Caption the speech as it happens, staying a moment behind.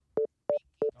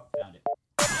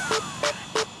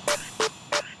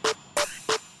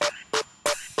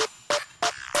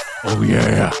Oh,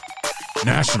 yeah.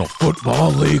 National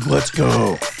Football League, let's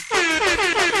go.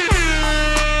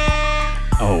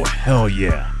 Oh, hell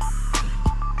yeah.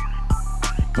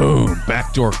 Boom,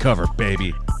 backdoor cover,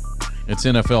 baby. It's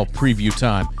NFL preview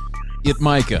time. It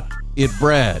Micah. It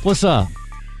Brad. What's up?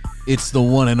 It's the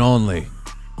one and only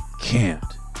Can't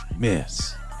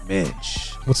Miss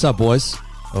Mitch. What's up, boys?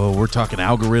 Oh, we're talking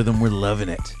algorithm. We're loving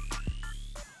it.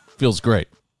 Feels great.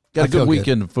 Got a good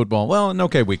weekend of football. Well, an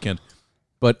okay weekend.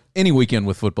 But any weekend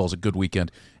with football is a good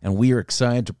weekend, and we are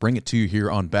excited to bring it to you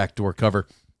here on Backdoor Cover.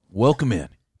 Welcome in.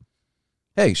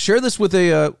 Hey, share this with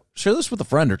a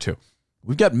friend or two.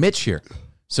 We've got Mitch here.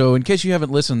 So in case you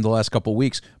haven't listened the last couple of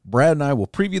weeks, Brad and I will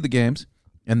preview the games,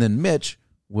 and then Mitch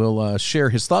will share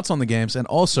his thoughts on the games and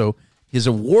also his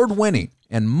award-winning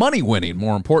and money-winning,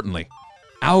 more importantly,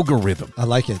 algorithm. I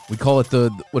like it. We call it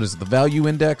the value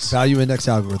index? Value index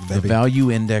algorithm, baby. The value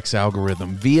index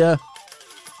algorithm via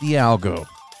the algo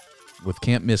with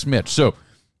Can't Miss Mitch. So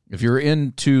if you're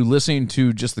into listening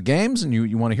to just the games and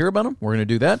you want to hear about them, we're going to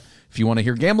do that. If you want to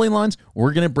hear gambling lines,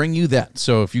 we're going to bring you that.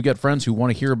 So if you got friends who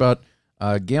want to hear about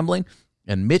gambling,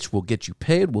 and Mitch will get you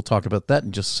paid, we'll talk about that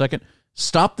in just a second.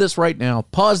 Stop this right now.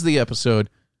 Pause the episode.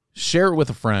 Share it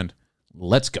with a friend.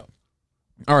 Let's go.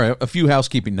 All right, a few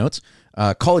housekeeping notes.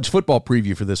 College football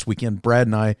preview for this weekend. Brad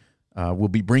and I will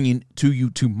be bringing to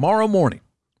you tomorrow morning,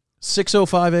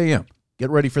 6:05 a.m. Get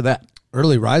ready for that.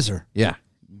 Early riser. Yeah.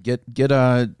 Get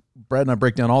Brad and I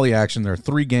break down all the action. There are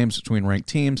 3 games between ranked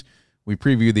teams. We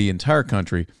preview the entire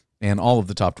country and all of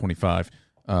the top 25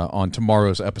 on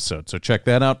tomorrow's episode. So check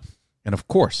that out. And, of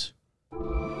course,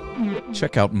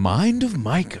 check out Mind of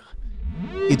Micah.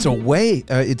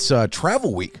 It's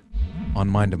travel week on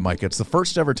Mind of Micah. It's the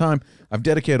first ever time I've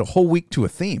dedicated a whole week to a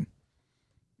theme.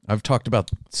 I've talked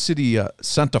about city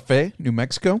Santa Fe, New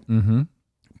Mexico,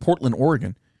 Portland,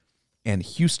 Oregon, and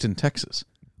Houston, Texas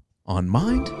on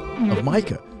Mind of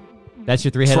Micah. That's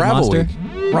your three-headed Travel monster?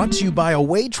 Week, brought to you by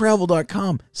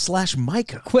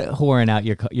awaytravel.com/Micah. Quit whoring out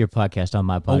your podcast on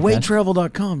my podcast.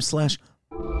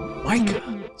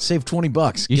 Awaytravel.com/Micah. Save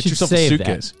 $20. You Get should yourself save a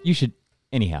suitcase. that. You should,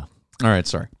 anyhow. All right,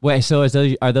 sorry. Wait, so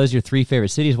are those your 3 favorite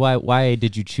cities? Why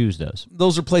did you choose those?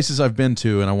 Those are places I've been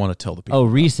to, and I want to tell the people. Oh,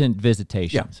 recent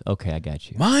visitations. Yeah. Okay, I got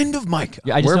you. Mind of Micah.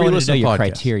 I just Wherever wanted you to know listen your podcasts.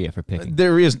 criteria for picking.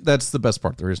 That's the best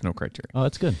part. There is no criteria. Oh,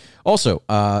 that's good. Also,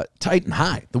 Titan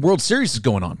High. The World Series is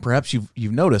going on. Perhaps you've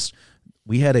noticed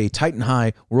we had a Titan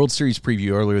High World Series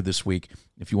preview earlier this week,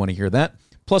 if you want to hear that.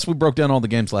 Plus, we broke down all the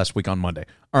games last week on Monday.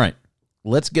 All right,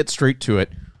 let's get straight to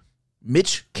it.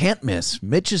 Mitch can't miss.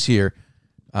 Mitch is here.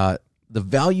 The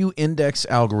value index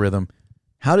algorithm,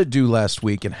 how did it do last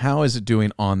week, and how is it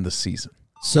doing on the season?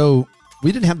 So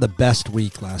we didn't have the best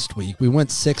week last week. We went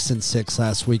 6-6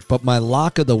 last week, but my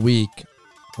lock of the week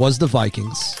was the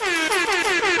Vikings.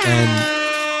 And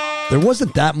there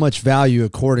wasn't that much value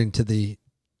according to the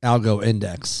algo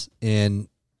index. And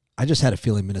I just had a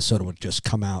feeling Minnesota would just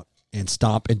come out and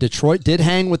stop. And Detroit did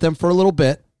hang with them for a little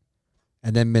bit.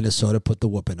 And then Minnesota put the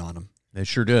whooping on them. They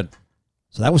sure did.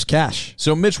 So that was cash.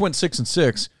 So Mitch went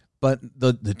 6-6, but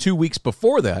the 2 weeks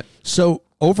before that. So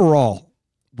overall,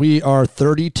 we are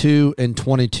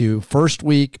 32-22. First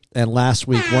week and last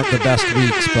week weren't the best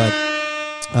weeks, but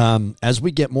as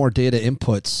we get more data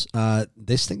inputs,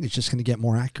 this thing is just going to get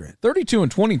more accurate.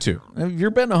 32-22. If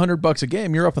you're betting $100 a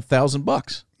game, you're up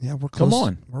 $1,000. Yeah, we're close. Come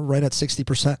on, we're right at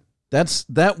 60%.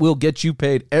 That will get you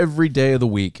paid every day of the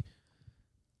week.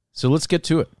 So let's get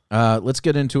to it. Let's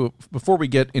get into it. Before we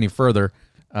get any further,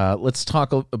 let's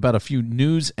talk about a few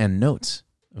news and notes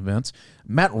events.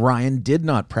 Matt Ryan did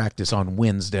not practice on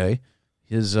Wednesday.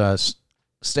 His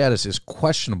status is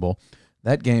questionable.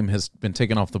 That game has been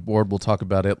taken off the board. We'll talk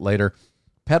about it later.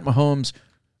 Pat Mahomes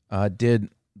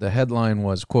the headline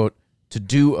was, quote, to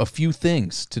do a few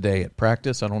things today at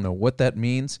practice. I don't know what that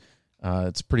means.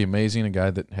 It's pretty amazing. A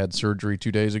guy that had surgery 2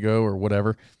 days ago or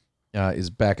whatever is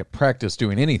back at practice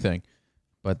doing anything.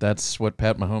 But that's what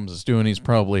Pat Mahomes is doing. He's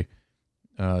probably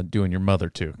doing your mother,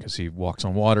 too, because he walks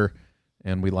on water,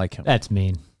 and we like him. That's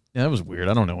mean. Yeah, that was weird.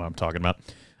 I don't know what I'm talking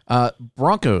about.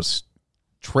 Broncos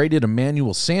traded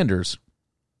Emmanuel Sanders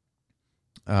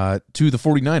to the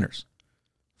 49ers.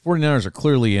 49ers are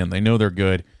clearly in. They know they're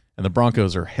good, and the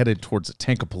Broncos are headed towards a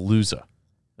Tankapalooza,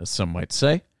 as some might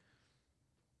say.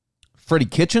 Freddie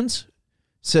Kitchens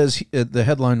says, the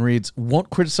headline reads, won't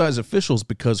criticize officials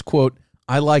because, quote,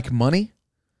 I like money,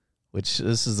 which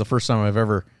this is the first time I've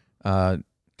ever kind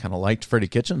of liked Freddie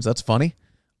Kitchens. That's funny.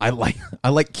 I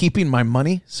like keeping my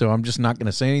money, so I'm just not going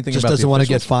to say anything just about it. Just doesn't want to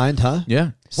get fined, huh?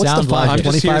 Yeah. What's the fine? I'm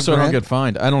just here so I don't $25,000? get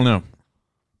fined. I don't know.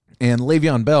 And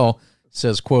Le'Veon Bell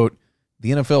says, quote,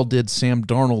 the NFL did Sam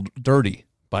Darnold dirty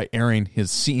by airing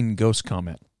his seeing ghost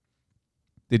comment.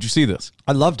 Did you see this?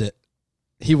 I loved it.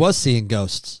 He was seeing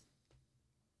ghosts.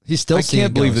 He's still I seeing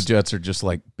can't believe the ghosts. Jets are just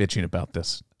like bitching about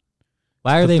this.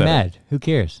 Why are they pathetic. mad? Who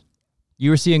cares? You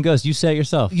were seeing ghosts. You said it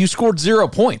yourself. You scored 0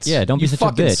 points. Yeah, don't be you such a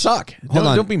fucking bitch. suck. Hold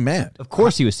on. Don't be mad. Of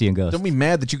course he was seeing ghosts. Don't be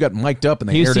mad that you got mic'd up and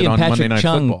they He was aired it seeing on Monday Patrick Night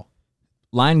Chung. Football.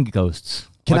 Line ghosts.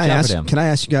 Can Watch I out ask? for them. Can I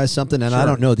ask you guys something? And I Sure.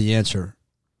 don't know the answer,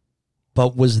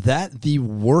 but was that the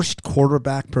worst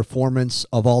quarterback performance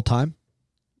of all time?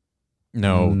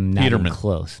 No, Not even Peterman.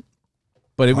 close.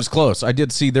 But it was close. I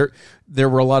did see there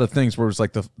were a lot of things where it was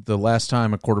like the last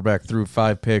time a quarterback threw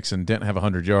 5 picks and didn't have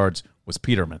 100 yards was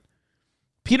Peterman.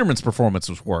 Peterman's performance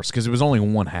was worse because it was only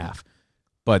 1 half.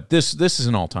 But this is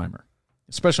an all-timer,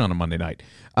 especially on a Monday night.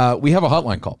 We have a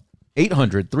hotline call.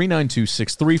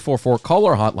 800-392-6344. Call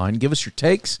our hotline. Give us your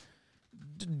takes.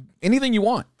 Anything you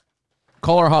want.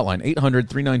 Call our hotline.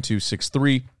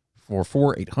 800-392-6344.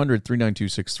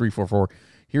 800-392-6344.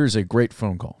 Here's a great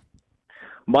phone call.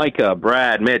 Micah,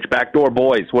 Brad, Mitch, Backdoor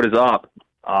Boys, what is up?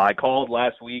 I called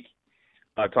last week.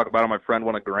 Talk about how my friend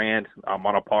won $1,000. I'm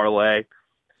on a parlay.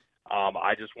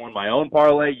 I just won my own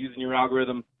parlay using your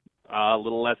algorithm. A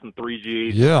little less than 3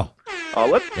 Gs. Yeah.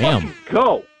 Let's Damn. fucking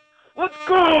go. Let's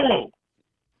go.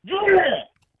 Yeah.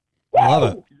 I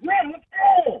love it. Yeah, let's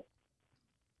go.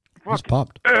 He's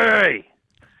pumped. Hey.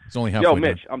 It's only halfway Yo, done.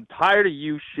 Mitch, I'm tired of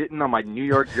you shitting on my New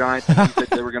York Giants. You said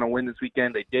they were going to win this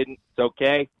weekend. They didn't. It's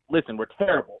okay. Listen, we're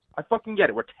terrible. I fucking get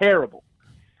it. We're terrible.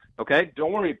 Okay?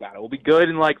 Don't worry about it. We'll be good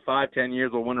in like 5-10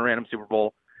 years. We'll win a random Super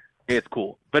Bowl. It's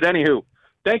cool. But anywho,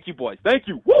 thank you, boys. Thank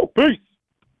you. Woo! Peace!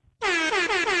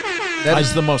 That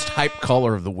is the most hyped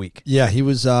caller of the week. Yeah, he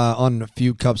was on a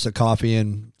few cups of coffee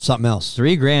and something else.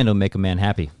 $3,000 will make a man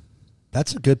happy.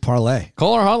 That's a good parlay.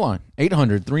 Call our hotline,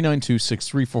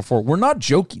 800-392-6344. We're not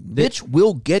joking. Mitch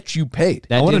will get you paid.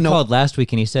 That wanna dude know- called last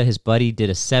week and he said his buddy did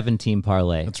a 17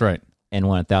 parlay That's right. and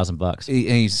won $1,000.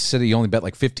 He said he only bet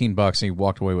like $15 and he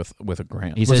walked away with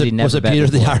 $1,000. He says he never Was it bet Peter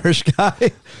the before. Irish guy? No.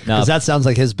 Because that sounds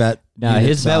like his bet. No, unit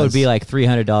his bet would size. be like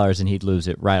 $300 and he'd lose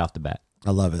it right off the bat.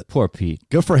 I love it. Poor Pete.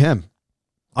 Good for him.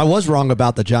 I was wrong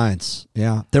about the Giants.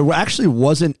 Yeah. There actually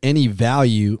wasn't any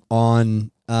value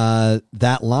on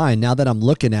that line. Now that I'm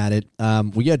looking at it,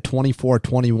 we had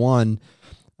 24-21.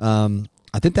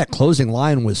 I think that closing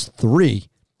line was 3.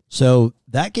 So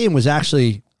that game was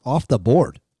actually off the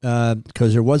board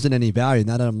because there wasn't any value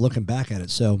now that I'm looking back at it.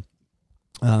 So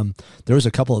there was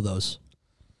a couple of those.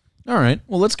 All right.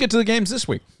 Well, let's get to the games this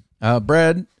week.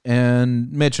 Brad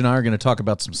and Mitch and I are going to talk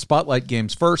about some spotlight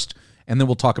games first, and then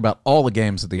we'll talk about all the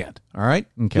games at the end. All right?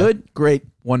 Okay. Good, great,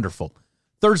 wonderful.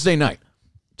 Thursday night.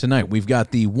 Tonight, we've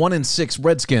got the 1-6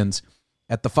 Redskins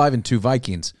at the 5-2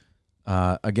 Vikings,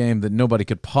 a game that nobody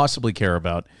could possibly care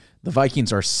about. The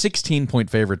Vikings are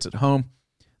 16-point favorites at home.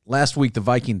 Last week, the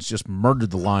Vikings just murdered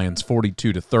the Lions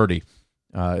 42-30,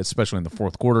 especially in the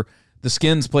fourth quarter. The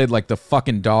Skins played like the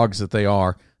fucking dogs that they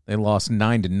are. They lost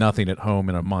 9-0 at home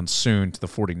in a monsoon to the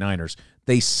 49ers.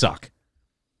 They suck.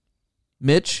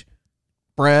 Mitch,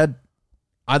 Brad,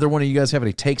 either one of you guys have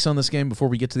any takes on this game before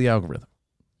we get to the algorithm?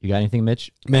 You got anything,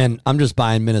 Mitch? Man, I'm just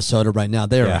buying Minnesota right now.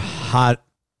 They are Yeah. hot.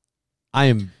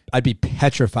 I'd be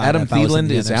petrified. Adam if I was in Thielen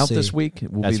the is out NFC. this week.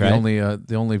 It will That's be right.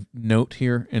 the only note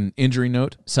here, an injury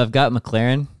note. So I've got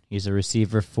McLaren. He's a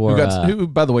receiver for. Who,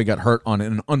 by the way, got hurt on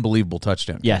an unbelievable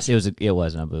touchdown. Yes, it was an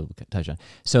unbelievable touchdown.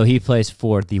 So he plays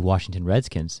for the Washington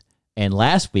Redskins. And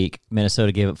last week,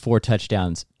 Minnesota gave up 4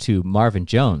 touchdowns to Marvin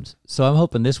Jones. So I'm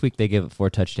hoping this week they give up 4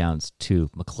 touchdowns to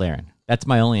McLaren. That's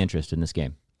my only interest in this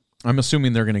game. I'm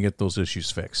assuming they're going to get those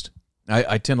issues fixed.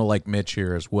 I tend to like Mitch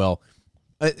here as well.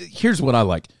 Here's what I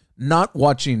like. Not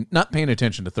paying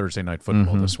attention to Thursday Night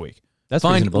Football this week. That's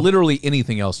Find reasonable. literally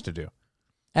anything else to do.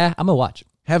 I'm going to watch.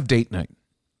 Have date night.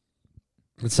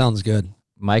 It sounds good.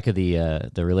 Micah, the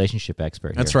relationship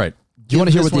expert. That's here. right. Do you want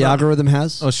to hear This what the one up. algorithm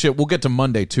has? Oh, shit. We'll get to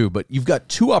Monday, too. But you've got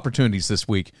 2 opportunities this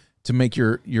week to make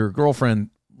your girlfriend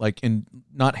and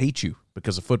not hate you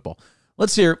because of football.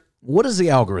 Let's hear, what is the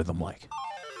algorithm like?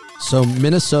 So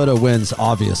Minnesota wins,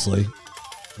 obviously,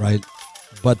 right?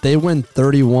 But they win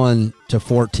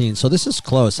 31-14. So this is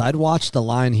close. I'd watch the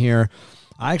line here.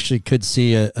 I actually could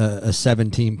see a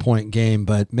 17-point game,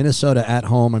 but Minnesota at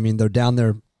home, I mean, they're down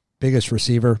their biggest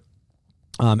receiver.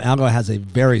 Algo has a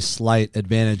very slight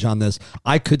advantage on this.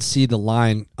 I could see the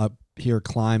line up here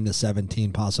climb to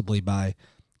 17 possibly by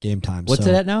game time. What's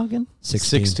so it at now again?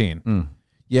 16.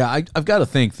 Yeah, I've got to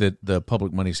think that the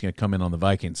public money's going to come in on the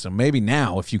Vikings. So maybe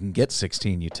now, if you can get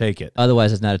 16, you take it.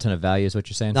 Otherwise, it's not a ton of value, is what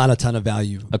you're saying? Not a ton of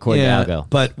value. According Yeah, to Algo.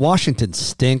 But Washington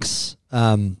stinks.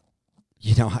 I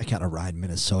got to ride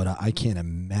Minnesota. I can't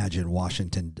imagine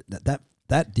Washington. That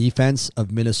that defense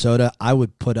of Minnesota, I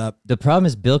would put up. The problem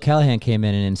is Bill Callahan came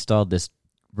in and installed this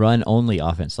run-only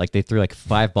offense. Like, they threw like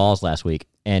 5 balls last week,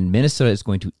 and Minnesota is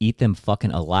going to eat them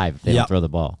fucking alive if they don't throw the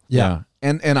ball. Yeah.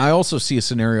 And I also see a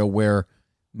scenario where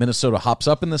Minnesota hops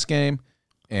up in this game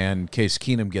and Case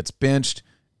Keenum gets benched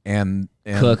and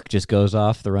Cook just goes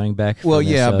off, the running back. Well, for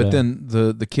yeah, Minnesota. but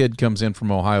then the kid comes in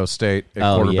from Ohio State at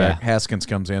quarterback. Yeah. Haskins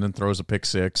comes in and throws a pick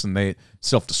six, and they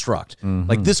self-destruct.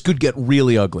 Like, this could get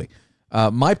really ugly.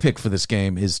 My pick for this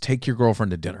game is take your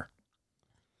girlfriend to dinner.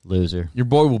 Loser. Your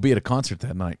boy will be at a concert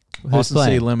that night. Who's Austin playing?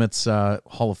 City Limits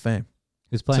Hall of Fame.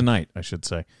 Who's playing? Tonight, I should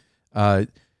say.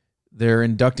 They're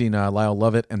inducting Lyle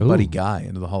Lovett and Buddy Guy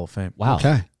into the Hall of Fame. Wow.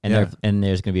 Okay. And Yeah.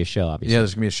 there's going to be a show, obviously. Yeah,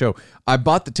 there's going to be a show. I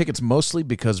bought the tickets mostly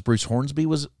because Bruce Hornsby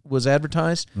was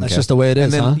advertised. That's just the way it is,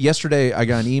 And then huh? yesterday I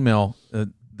got an email,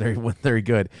 very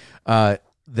good,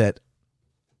 that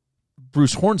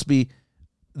Bruce Hornsby,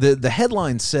 the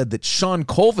headline said that Sean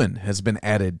Colvin has been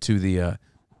added to the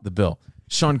bill.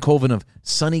 Sean Colvin of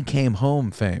Sonny Came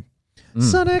Home fame.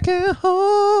 Sonny came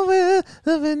home with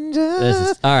a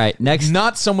vengeance. All right, next.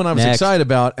 Not someone I was Next. excited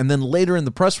about. And then later in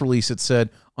the press release, it said,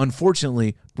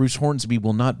 unfortunately, Bruce Hornsby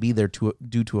will not be there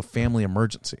due to a family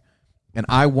emergency. And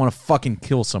I want to fucking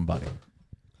kill somebody.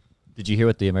 Did you hear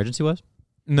what the emergency was?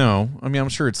 No, I mean, I'm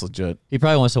sure it's legit. He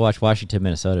probably wants to watch Washington,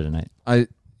 Minnesota tonight.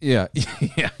 Yeah,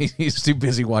 he's too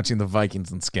busy watching the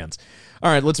Vikings and Skins. All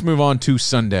right, let's move on to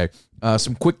Sunday.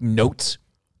 Some quick notes.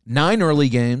 9 early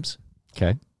games,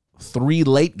 Okay. 3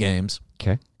 late games,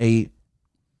 Okay. a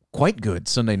quite good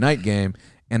Sunday night game,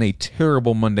 and a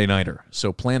terrible Monday nighter.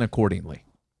 So plan accordingly.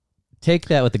 Take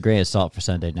that with a grain of salt for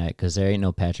Sunday night because there ain't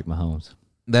no Patrick Mahomes.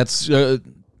 That's a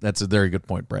very good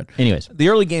point, Brad. Anyways. The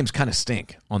early games kind of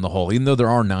stink on the whole. Even though there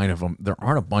are 9 of them, there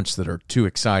aren't a bunch that are too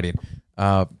exciting.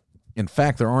 In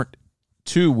fact, there aren't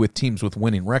 2 with teams with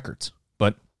winning records.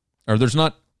 There's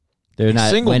not They're a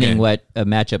not single winning game. a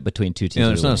matchup between 2 teams. Yeah,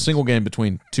 there's that not a win. single game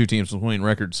between 2 teams with winning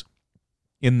records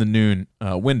in the noon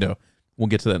window. We'll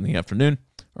get to that in the afternoon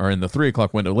or in the 3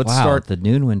 o'clock window. Let's Wow, start. the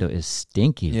noon window is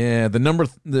stinky. Yeah,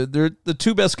 the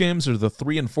 2 best games are the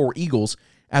 3 and 4 Eagles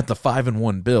at the 5 and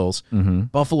 1 Bills.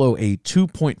 Buffalo a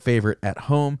 2-point favorite at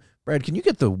home. Brad, can you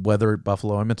get the weather at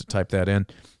Buffalo? I meant to type that in.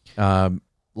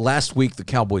 Last week the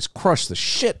Cowboys crushed the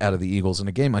shit out of the Eagles in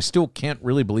a game I still can't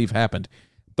really believe happened.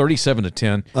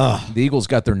 37-10. The Eagles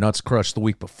got their nuts crushed the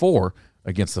week before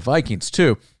against the Vikings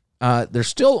too. They're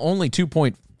still only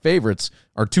 2-point favorites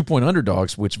or 2-point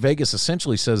underdogs, which Vegas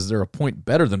essentially says they're a point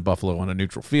better than Buffalo on a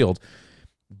neutral field.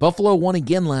 Buffalo won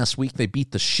again last week. They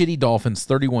beat the shitty Dolphins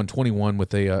 31-21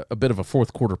 with a bit of a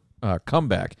fourth quarter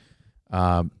comeback.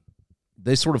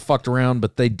 They sort of fucked around,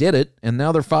 but they did it, and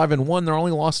now they're 5-1. They're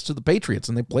only lost to the Patriots,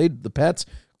 and they played the Pats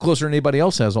closer than anybody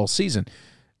else has all season.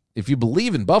 If you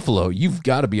believe in Buffalo, you've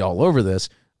got to be all over this.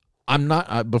 I'm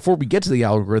not. Before we get to the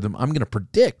algorithm, I'm going to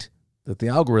predict that the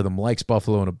algorithm likes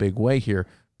Buffalo in a big way here.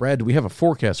 Brad, do we have a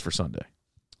forecast for Sunday?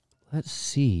 Let's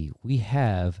see. We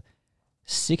have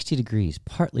 60 degrees,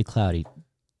 partly cloudy,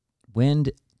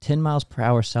 wind 10 miles per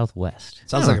hour southwest.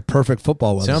 Sounds like a perfect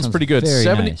football weather. Sounds pretty good. very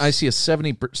 70. nice. I see a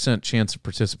 70% chance of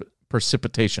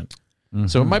precipitation.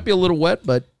 So it might be a little wet,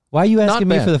 but Why are you Not asking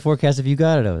me bad. for the forecast if you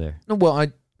got it over there? no. Well,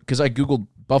 because I googled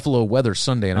Buffalo weather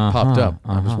Sunday and it popped up.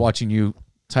 I was watching you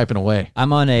typing away.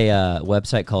 I'm on a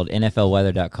website called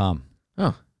NFLweather.com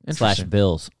Oh, interesting.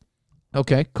 /Bills.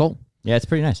 Okay, cool. Yeah, it's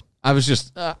pretty nice. I was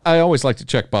just. I always like to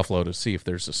check Buffalo to see if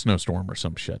there's a snowstorm or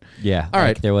some shit. Yeah. All like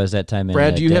right. There was that time in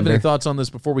Brad, do you have any Denver. thoughts on this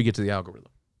before we get to the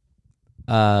algorithm?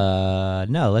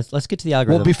 No, let's get to the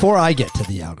algorithm. Well, before I get to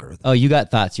the algorithm, Oh, you got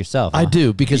thoughts yourself. I huh?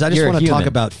 do, because I just You're a want to talk human.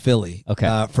 about Philly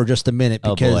Okay. for just a minute,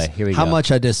 Oh, because boy. Here we how go.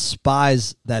 much I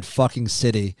despise that fucking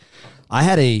city. I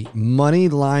had a money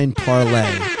line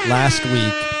parlay last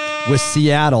week with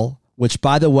Seattle, which,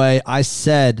 by the way, I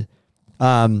said,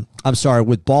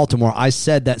 with Baltimore, I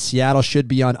said that Seattle should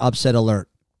be on upset alert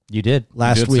You did.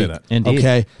 last did say week. that. Indeed.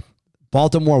 Okay.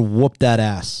 Baltimore whooped that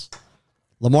ass.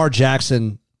 Lamar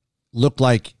Jackson looked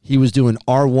like he was doing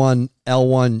R1,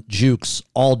 L1 jukes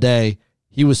all day.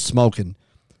 He was smoking.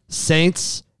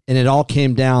 Saints, and it all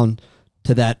came down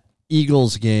to that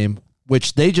Eagles game,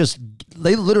 which they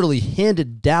literally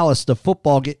handed Dallas the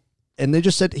football game, and they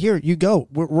just said, "Here, you go.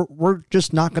 We're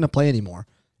just not going to play anymore."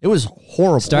 It was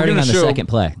horrible. Starting gonna on the show- second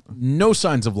play. No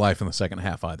signs of life in the second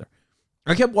half either.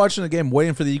 I kept watching the game,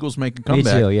 waiting for the Eagles to make a Me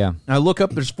comeback. too, yeah. I look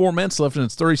up, there's 4 minutes left, and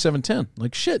it's 37-10.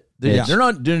 Like, shit. Yeah. They're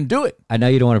not didn't do it. I know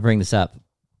you don't want to bring this up,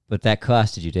 But that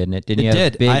costed you, didn't it? Didn't you It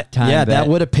have did. a big time bet, that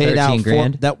would have paid out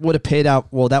 $13,000? that would have paid out.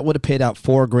 Well, that would have paid out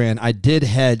 $4,000. I did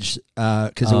hedge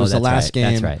because it was the that's last right.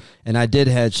 game. That's right. And I did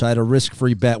hedge, so I had a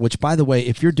risk-free bet. Which, by the way,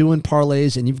 if you're doing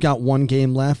parlays and you've got one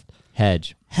game left,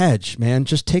 Hedge. man.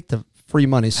 Just take the free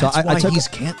money. So That's why he's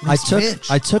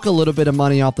I took a little bit of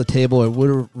money off the table. It would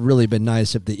have really been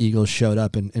nice if the Eagles showed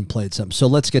up and played some. So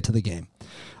let's get to the game.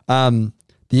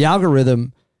 The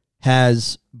algorithm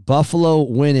has Buffalo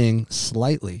winning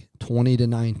slightly,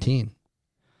 20-19.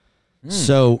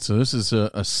 So this is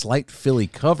a slight Philly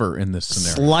cover in this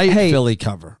scenario. slight Hey, Philly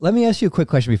cover. Let me ask you a quick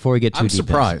question before we get too I'm deep.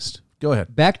 surprised. Go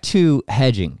ahead. Back to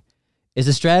hedging. Is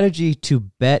the strategy to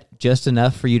bet just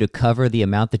enough for you to cover the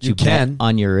amount that you bet can.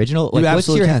 on your original? You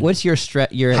absolutely can. What's your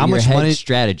hedge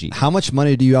strategy? How much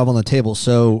money do you have on the table?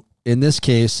 So in this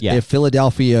case, Yeah. if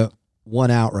Philadelphia won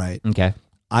outright, Okay.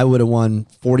 I would have won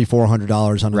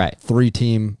 $4,400 on a Right.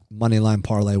 3-team money line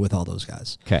parlay with all those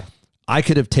guys. Okay. I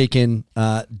could have taken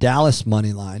Dallas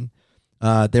money line.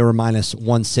 They were minus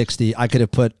 160. I could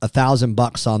have put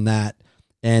 $1,000 on that,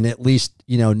 and at least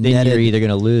Then netted. you're either going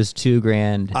to lose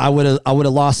 $2,000. I would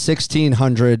have lost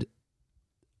 1,600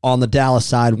 on the Dallas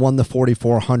side, won the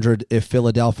 4,400 if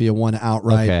Philadelphia won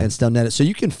outright, Okay. and still netted. So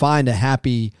you can find a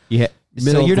happy. Yeah. So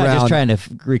Middle you're not just ground. trying to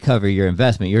recover your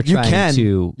investment. You're You trying can.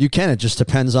 to. You can. It just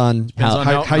depends on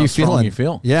how you strong feeling. you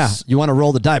feel. Yeah, you want to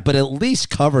roll the dice, but at least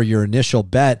cover your initial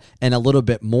bet and a little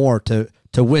bit more to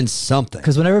win something.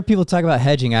 Because whenever people talk about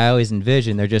hedging, I always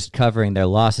envision they're just covering their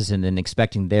losses and then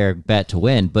expecting their bet to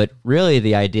win. But really,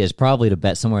 the idea is probably to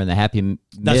bet somewhere in the happy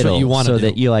That's middle, what you want to so do.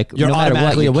 that you You're no matter what,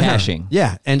 automatically you're a winner. cashing.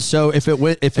 Yeah, and so if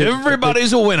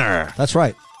Everybody's a winner. that's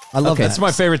right. I love Okay. that. That's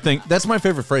my favorite thing. That's my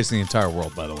favorite phrase in the entire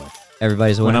world, by the way.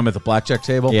 Everybody's a When winner. I'm at the blackjack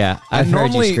table. Yeah, I I've heard you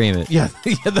normally scream it. Yeah,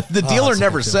 the dealer that's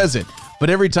never so good. says it, but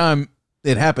every time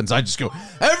it happens, I just go,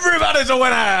 "Everybody's a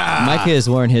winner." Micah has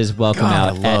worn his welcome God, I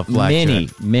out love at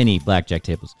blackjack. many blackjack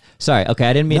tables. Sorry, okay,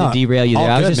 I didn't mean No, to derail you there.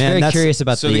 all I was good, just man. very That's- curious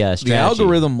about So the the strategy.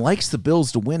 algorithm likes the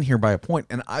Bills to win here by a point,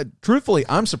 and truthfully,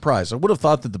 I'm surprised. I would have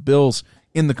thought that the Bills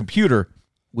in the computer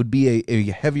would be a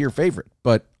heavier favorite,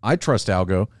 but I trust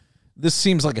Algo. This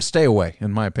seems like a stay away,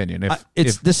 in my opinion.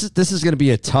 This is going to be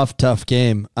a tough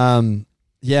game.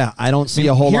 Yeah, I don't see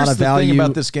a whole here's lot of the value thing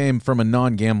about this game from a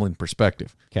non-gambling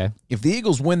perspective. Okay. If the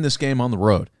Eagles win this game on the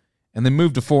road and they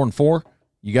move to 4-4,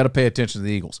 you got to pay attention to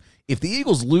the Eagles. If the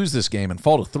Eagles lose this game and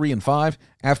fall to 3-5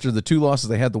 after the 2 losses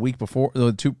they had the week before,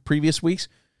 the 2 previous weeks,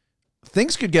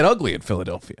 things could get ugly in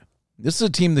Philadelphia. This is a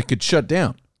team that could shut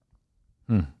down.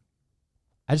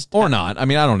 Or not. I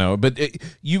mean, I don't know. But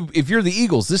if you're the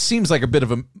Eagles, this seems like a bit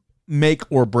of a make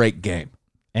or break game,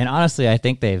 And honestly, I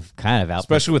think they've kind of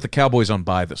especially with the Cowboys on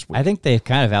bye this week. I think they've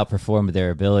kind of outperformed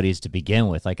their abilities to begin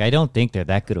with. Like, I don't think they're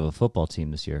that good of a football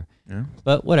team this year. Yeah.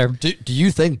 But whatever. Do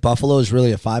you think Buffalo is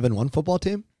really a 5-1 football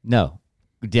team? No.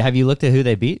 Have you looked at who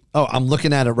they beat? Oh, I'm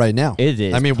looking at it right now. It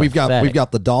is I mean, we've pathetic.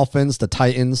 got the Dolphins, the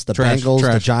Titans, the Trash, Bengals, the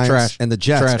trash, Giants, trash, and the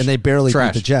Jets, trash, and they barely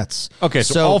trash. beat the Jets. Okay,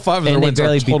 so all 5 of their And they wins are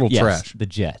barely total beat trash. the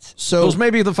Jets. So Those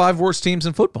may be the 5 worst teams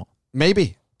in football.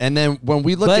 maybe. And then when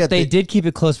we look But at they did keep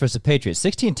it close versus the Patriots.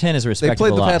 16-10 is a They respectable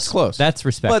played the loss. Pats close. That's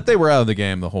respectable. But they were out of the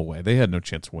game the whole way. They had no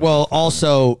chance to win. well,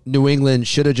 also New England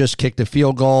should have just kicked a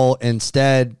field goal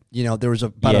instead. There was a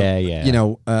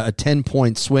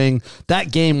 10-point swing.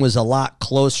 That game was a lot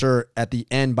closer at the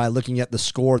end by looking at the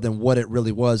score than what it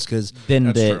really was because Then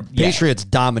That's the true. Patriots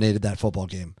dominated that football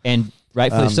game. And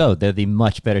rightfully so. They're the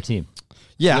much better team.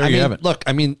 Yeah, There you have it. look,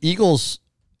 Eagles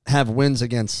have wins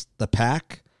against the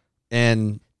Pack,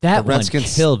 and That the Redskins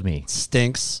one killed me.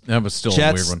 stinks. that was still a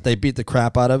Jets, weird one. they beat the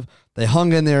crap out of. They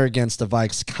hung in there against the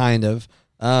Vikes, kind of,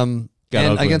 and ugly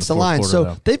in against the the fourth Lions. quarter, So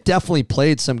though. they've definitely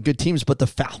played some good teams, but the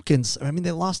Falcons,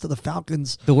 they lost to the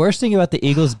Falcons. The worst thing about the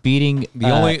Eagles beating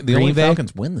The only Green Bay,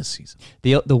 Falcons win this season.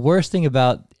 the worst thing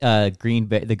about the Green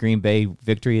Bay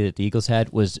victory that the Eagles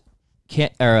had was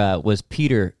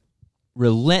Peter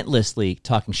relentlessly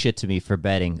talking shit to me for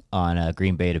betting on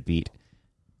Green Bay to beat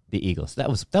the Eagles. That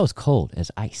was cold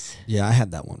as ice. Yeah, I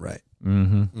had that one right.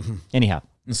 Anyhow,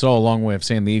 And so a long way of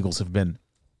saying the Eagles have been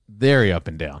very up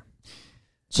and down.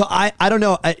 So I don't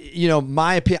know.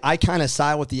 My opinion, I kind of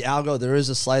side with the algo. There is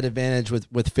a slight advantage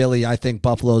with Philly. I think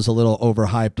Buffalo's a little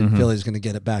overhyped, and Philly's going to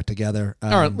get it back together. All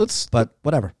right, But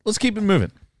whatever. let's keep it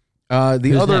moving.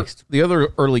 Who's next? The other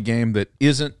early game that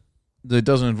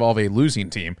doesn't involve a losing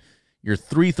team. Your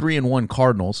 3-1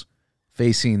 Cardinals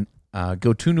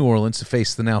go to New Orleans to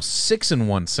face the now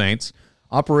 6-1 Saints.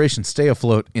 Operation Stay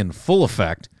Afloat in full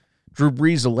effect. Drew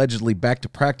Brees allegedly back to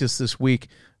practice this week.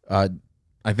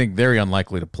 I think very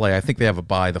unlikely to play. I think they have a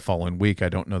bye the following week. I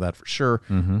don't know that for sure.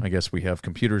 I guess we have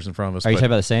computers in front of us. Are you talking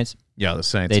about the Saints? Yeah, the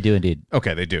Saints. They do indeed.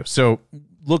 Okay, they do. So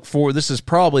look for this is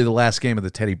probably the last game of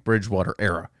the Teddy Bridgewater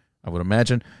era, I would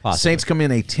imagine. Possibly. Saints come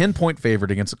in a 10-point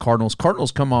favorite against the Cardinals.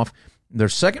 Cardinals come off their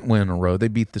second win in a row. They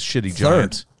beat the shitty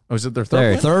Giants. Oh, is it their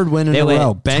third win? Third win in They a went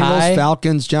row. Bengals, tie.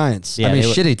 Falcons, Giants. Yeah, I mean, they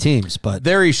shitty teams, but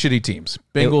Very shitty teams.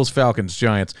 Bengals, Falcons,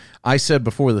 Giants. I said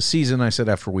before the season, I said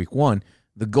after week 1,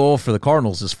 the goal for the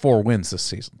Cardinals is 4 wins this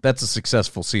season. That's a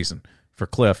successful season for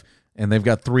Cliff, and they've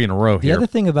got 3 in a row The here. other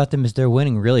thing about them is they're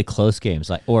winning really close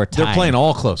games, or They're tying. playing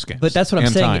all close games. But that's what I'm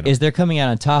and saying tying them. is they're coming out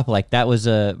on top. Like that was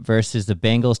versus the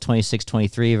Bengals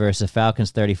 26-23 versus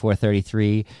Falcons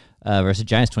 34-33 versus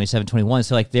Giants 27-21.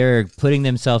 So like they're putting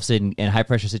themselves in high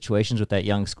pressure situations with that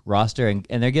young roster, and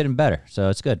they're getting better. So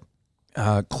it's good.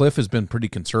 Cliff has been pretty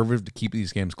conservative to keep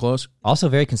these games close. Also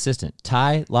very consistent.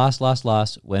 Tie, loss,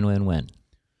 win.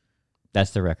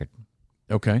 That's the record.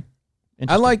 Okay.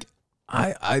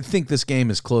 I think this game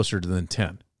is closer than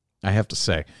 10. I have to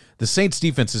say. The Saints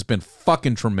defense has been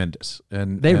fucking tremendous.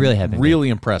 And They really have been really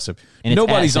impressive. And it's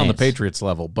Nobody's at on the Saints. Patriots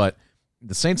level, but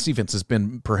the Saints defense has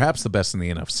been perhaps the best in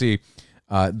the NFC.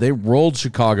 They rolled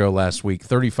Chicago last week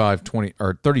 35-20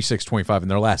 or 36-25 in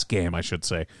their last game, I should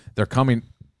say. They're coming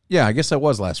Yeah, I guess that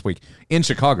was last week in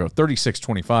Chicago,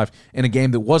 36-25 in a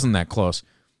game that wasn't that close.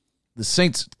 The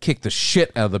Saints kicked the shit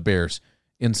out of the Bears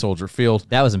in Soldier Field.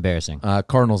 That was embarrassing.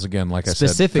 Cardinals, again, like I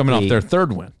said, coming off their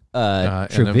third win. And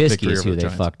then Trubisky victory is over who the they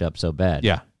Giants. fucked up so bad.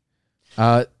 Yeah.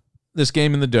 This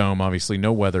game in the Dome, obviously,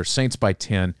 no weather. Saints by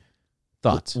 10.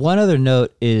 Thoughts? One other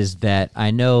note is that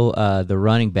I know the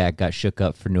running back got shook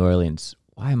up for New Orleans.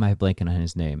 Why am I blanking on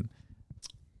his name?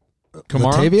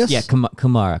 Kamara? Latavius? Yeah,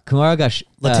 Kamara. Kamara got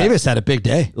Latavius had a big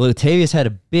day. Latavius had a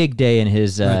big day in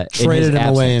his Traded him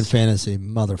away in absence. fantasy,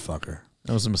 motherfucker.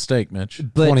 That was a mistake, Mitch.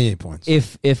 But 28 points.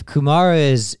 If Kamara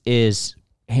is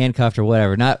handcuffed or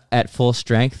whatever, not at full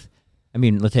strength, I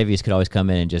mean Latavius could always come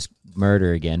in and just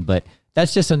murder again. But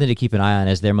that's just something to keep an eye on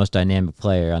as their most dynamic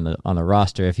player on the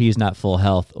roster. If he's not full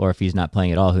health or if he's not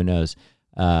playing at all, who knows?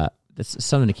 That's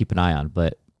something to keep an eye on.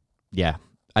 But yeah,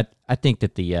 I think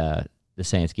that the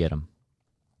Saints get him.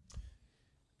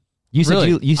 You said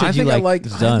Really? you said you like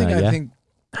Zona, yeah?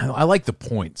 I like the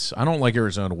points. I don't like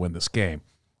Arizona to win this game,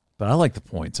 but I like the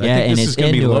points. Yeah, I think and this it's is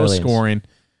going to in be New low Orleans. scoring.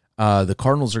 The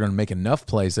Cardinals are going to make enough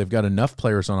plays. They've got enough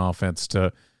players on offense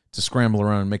to scramble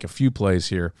around and make a few plays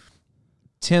here.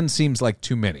 10 seems like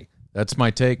too many. That's my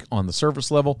take on the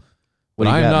surface level. What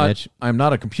But do you got, Mitch? I'm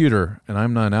not a computer and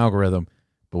I'm not an algorithm,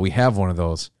 but we have one of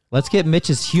those. Let's get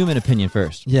Mitch's human opinion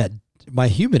first. Yeah, my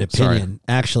human opinion,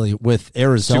 actually, with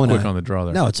Arizona. Too quick on the draw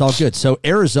there. No, it's all good. So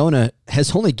Arizona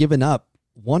has only given up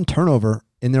one turnover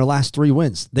in their last 3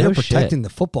 wins. They're No protecting shit. the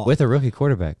football. With a rookie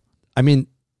quarterback. I mean,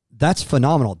 that's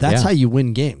phenomenal. That's Yeah. how you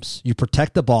win games. You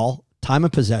protect the ball, time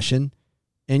of possession,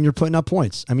 and you're putting up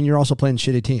points. I mean, you're also playing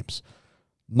shitty teams.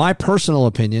 My personal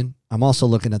opinion, I'm also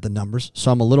looking at the numbers,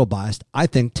 so I'm a little biased. I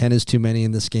think 10 is too many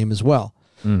in this game as well.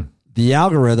 The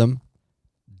algorithm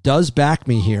does back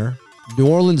me here. New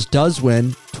Orleans does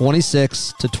win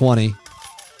 26-20,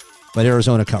 but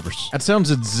Arizona covers. That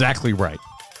sounds exactly right.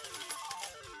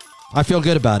 I feel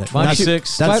good about it. Why don't you-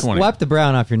 26-20. Wipe the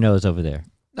brown off your nose over there.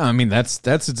 No, I mean, that's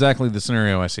exactly the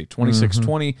scenario I see.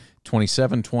 26-20,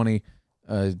 27-20,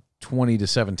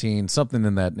 20-17, something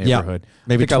in that neighborhood.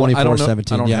 maybe I think I don't know-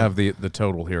 24-17, I don't yeah. have the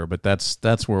total here, but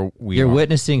that's where we You're are.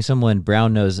 witnessing someone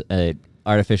brown nose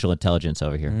artificial intelligence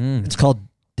over here. It's called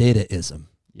dataism.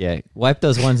 Yeah, wipe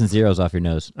those ones and zeros off your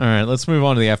nose. All right, let's move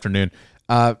on to the afternoon.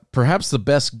 Perhaps the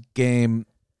best game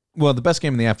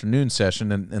in the afternoon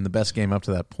session and the best game up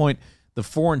to that point, the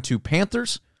 4-2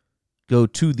 Panthers go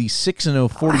to the 6-0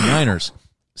 49ers.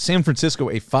 San Francisco,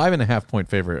 a 5.5-point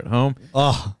favorite at home.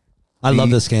 Oh, I love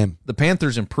this game. The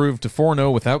Panthers improved to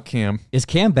 4-0 without Cam. Is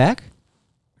Cam back?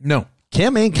 No.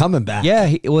 Cam ain't coming back. Yeah,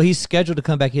 he's scheduled to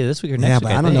come back either this week or next Yeah, week.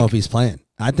 but I don't know if he's playing.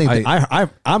 I think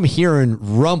I'm hearing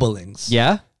rumblings.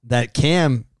 Yeah? That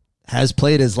Cam has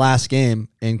played his last game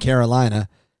in Carolina,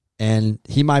 and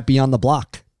he might be on the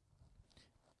block.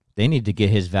 They need to get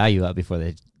his value up before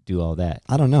they do all that.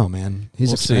 I don't know, man.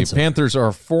 He's expensive. See. Panthers are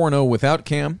 4-0 without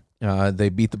Cam. They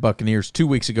beat the Buccaneers 2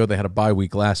 weeks ago. They had a bye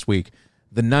week last week.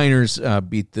 The Niners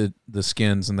beat the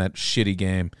Skins in that shitty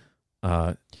game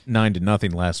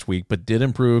 9-0 last week, but did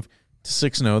improve to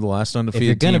 6-0, the last If undefeated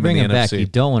you're going to team bring in him the back, NFC. you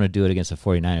don't want to do it against the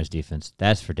 49ers defense.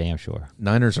 That's for damn sure.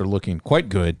 Niners are looking quite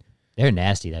good. They're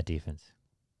nasty, that defense.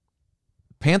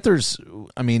 Panthers,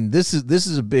 I mean, this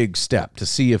is a big step to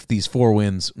see if these 4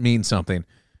 wins mean something.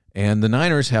 And the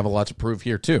Niners have a lot to prove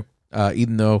here too.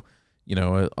 Even though,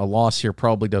 a loss here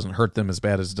probably doesn't hurt them as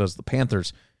bad as it does the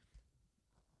Panthers.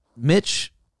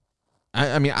 Mitch,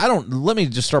 I mean, let me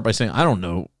just start by saying I don't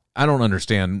know. I don't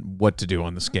understand what to do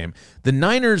on this game. The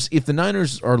Niners, if the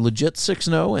Niners are legit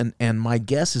 6-0, and my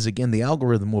guess is, again, the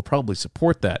algorithm will probably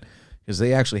support that because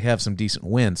they actually have some decent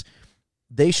wins,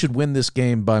 they should win this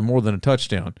game by more than a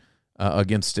touchdown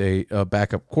against a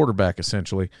backup quarterback,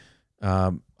 essentially.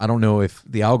 I don't know if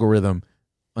the algorithm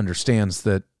understands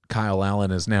that Kyle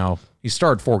Allen is now – he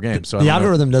started 4 games. So the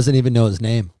algorithm doesn't even know his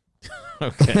name.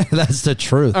 Okay. That's the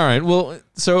truth. All right. Well,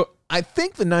 so I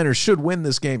think the Niners should win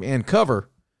this game and cover,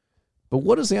 but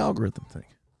what does the algorithm think?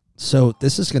 So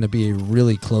this is going to be a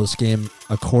really close game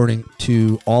according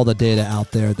to all the data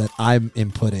out there that I'm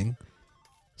inputting.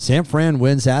 San Fran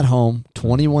wins at home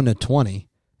 21-20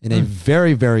 in a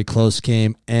very, very close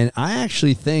game, and I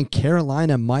actually think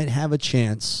Carolina might have a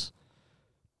chance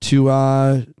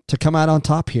to come out on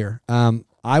top here.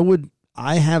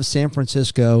 I have San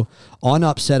Francisco on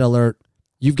upset alert.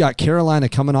 You've got Carolina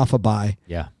coming off a bye.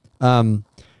 Yeah.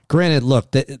 Granted,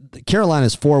 look, the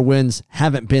Carolina's 4 wins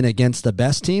haven't been against the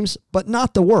best teams, but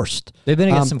not the worst. They've been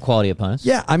against some quality opponents.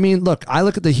 Yeah, I mean, look, I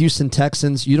look at the Houston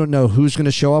Texans. You don't know who's going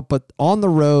to show up, but on the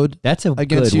road, That's a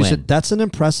against good Houston, win. that's an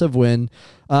impressive win.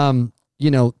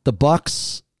 The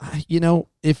Bucks,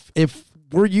 if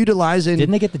we're utilizing,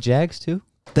 Didn't they get the Jags too?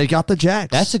 they got the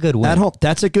Jags. That's a good win. At home,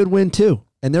 that's a good win too.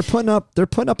 And they're putting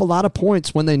up a lot of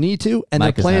points when they need to, and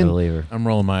Mike they're is not a playing. believer. I'm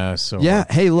rolling my eyes. So Yeah.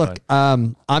 hard. Hey, look,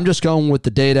 I'm just going with the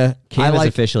data. Cam is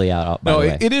officially out, by No, the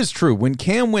way. it is true. When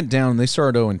Cam went down, they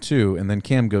started 0-2, and then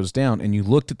Cam goes down, and you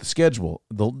looked at the schedule.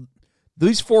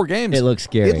 These 4 games, It looked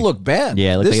scary. It looked bad.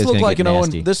 Yeah, it looked like it was gonna like get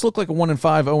nasty. This looked like a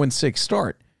 1-5, 0-6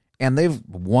 start, and they've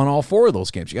won all 4 of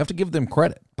those games. You have to give them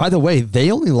credit. By the way,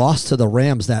 they only lost to the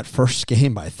Rams that first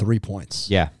game by 3 points.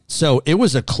 Yeah. So it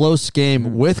was a close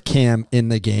game with Cam in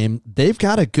the game. They've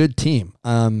got a good team.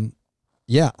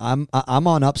 Yeah, I'm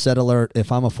on upset alert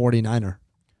if I'm a 49er.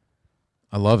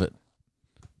 I love it.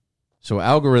 So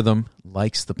algorithm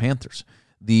likes the Panthers.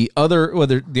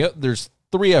 There's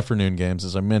 3 afternoon games,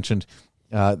 as I mentioned.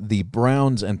 The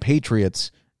Browns and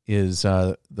Patriots is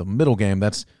the middle game.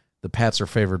 That's the Pats are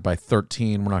favored by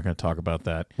 13. We're not going to talk about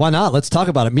that. Why not? Let's talk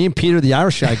about it. Me and Peter the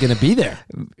Irish guy are going to be there.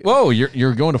 Whoa,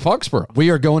 you're going to Foxborough.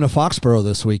 We are going to Foxborough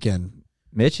this weekend.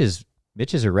 Mitch is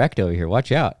erect over here.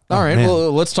 Watch out. All right, man.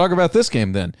 well, let's talk about this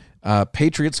game then.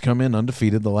 Patriots come in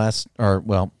undefeated, not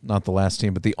the last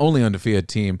team, but the only undefeated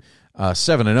team,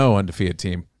 7-0 undefeated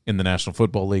team in the National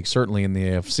Football League, certainly in the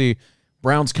AFC.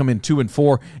 Browns come in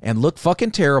 2-4 and look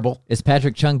fucking terrible. Is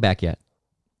Patrick Chung back yet?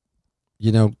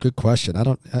 Good question.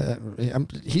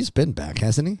 He's been back,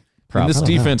 hasn't he? And this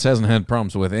defense hasn't had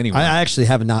problems with anyone. I actually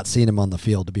have not seen him on the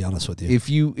field, to be honest with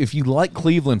you. If you like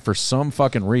Cleveland for some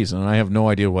fucking reason, and I have no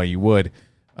idea why you would,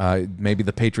 maybe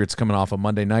the Patriots coming off a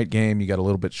Monday night game, you got a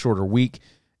little bit shorter week.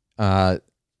 I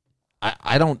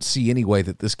don't see any way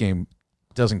that this game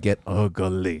doesn't get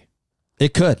ugly.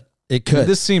 It could.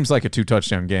 This seems like a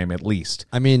 2-touchdown game at least.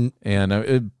 I mean,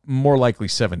 And more likely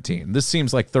 17. This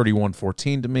seems like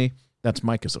 31-14 to me. That's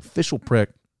Micah's official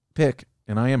pick,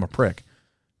 and I am a prick.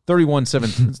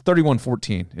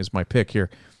 31-14 is my pick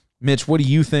here. Mitch, what do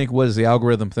you think? What does the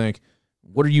algorithm think?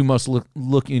 What are you most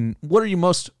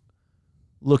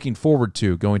looking forward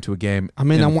to going to a game in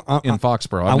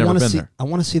Foxborough? I've never been there. I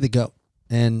want to see the GOAT,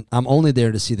 and I'm only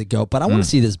there to see the GOAT, but I want to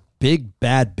see this big,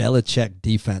 bad Belichick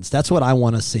defense. That's what I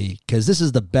want to see, because this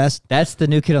is the best. That's the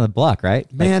new kid on the block,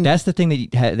 right? Man. That's the thing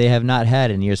that they have not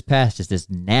had in years past is this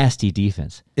nasty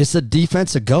defense. It's a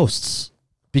defense of ghosts,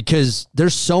 because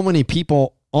there's so many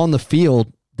people on the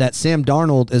field that Sam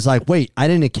Darnold is like, wait, I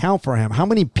didn't account for him. How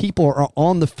many people are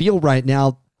on the field right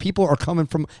now? People are coming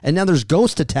from, and now there's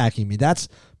ghosts attacking me. That's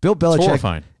Bill Belichick.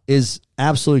 Horrifying. Is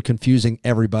absolutely confusing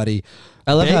everybody.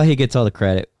 I love how he gets all the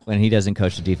credit when he doesn't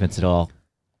coach the defense at all.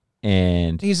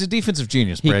 And He's a defensive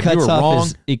genius, he Brad. You cuts were off wrong.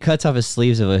 he cuts off his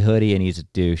sleeves of a hoodie and he's a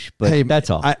douche. But Hey,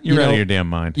 that's all. You're out of your damn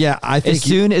mind. Yeah, I think as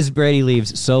soon as Brady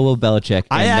leaves, so will Belichick.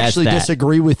 I and actually that's that.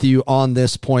 disagree with you on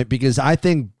this point, because I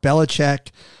think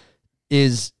Belichick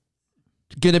is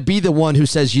going to be the one who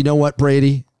says, you know what,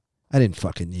 Brady? I didn't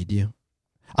fucking need you.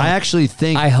 I actually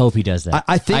think I hope he does that.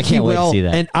 I think I can't he wait will, to see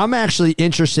that. and I'm actually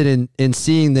interested in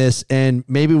seeing this, and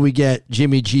maybe we get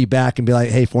Jimmy G back and be like,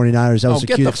 hey, 49ers, that was a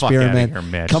get cute the fuck outta experiment. here,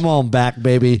 Mitch. Come on back,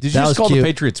 baby. Did you that just was call cute. the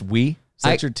Patriots we? Is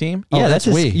that your team? yeah, that's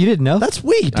that's we. You didn't know? That's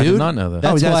we, dude. I did not know that.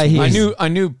 That's why he's- I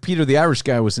knew Peter the Irish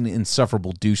guy was an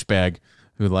insufferable douchebag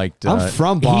who liked. I'm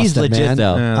from Boston, he's legit man.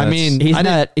 though. Yeah, I that's- mean,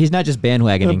 He's not just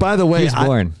bandwagoning. By the way, he's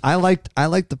born. I liked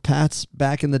the Pats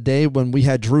back in the day when we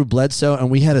had Drew Bledsoe, and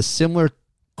we had a similar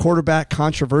quarterback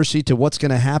controversy to what's going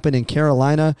to happen in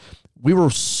Carolina. We were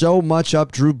so much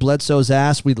up Drew Bledsoe's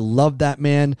ass. We loved that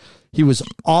man. He was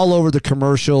all over the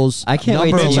commercials. I can't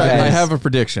wait Number till you 11. guys- I have a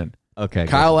prediction. Okay.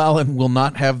 Kyle Allen will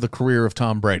not have the career of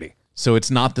Tom Brady, so it's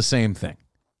not the same thing.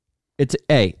 It's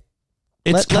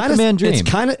let kind the of man dream.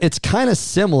 It's kind of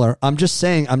similar. I'm just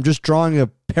saying. I'm just drawing a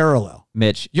parallel.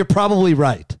 Mitch, You're probably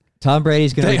right. Tom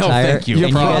Brady's going to Damn, retire, thank you. and You're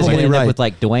you guys are probably going to end right. up with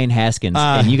like Dwayne Haskins,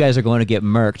 and you guys are going to get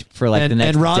murked for like the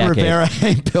next and Ron decade. Rivera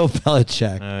and Bill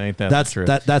Belichick. Ain't that That's the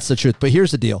truth? That's the truth. But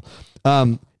here's the deal.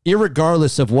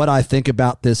 Irregardless of what I think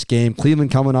about this game,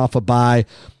 Cleveland coming off a bye,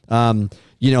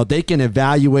 they can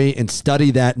evaluate and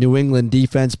study that New England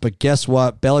defense. But guess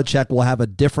what? Belichick will have a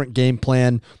different game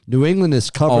plan. New England has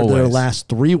covered their Always. last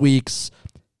 3 weeks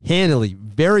handily,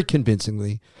 very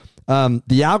convincingly.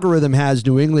 The algorithm has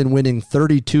New England winning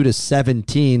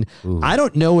 32-17. I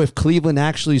don't know if Cleveland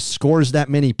actually scores that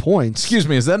many points. Excuse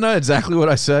me, is that not exactly what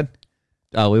I said?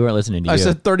 Oh, we weren't listening to you. I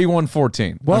said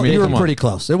 31-14. Well, I mean, you were come on. pretty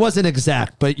close. It wasn't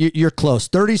exact, but you're close.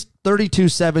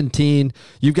 32-17.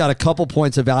 You've got a couple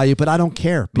points of value, but I don't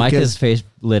care. Micah's face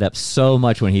lit up so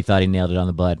much when he thought he nailed it on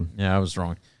the button. Yeah, I was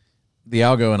wrong. The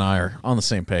Algo and I are on the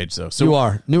same page, though. So you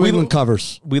are. New we- England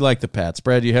covers. We like the Pats.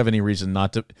 Brad, do you have any reason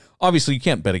not to? Obviously, you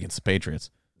can't bet against the Patriots,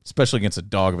 especially against a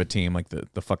dog of a team like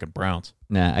the fucking Browns.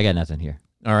 Nah, I got nothing here.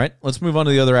 All right, let's move on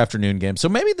to the other afternoon games. So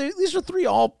maybe these are three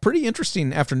all pretty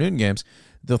interesting afternoon games.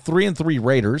 The 3-3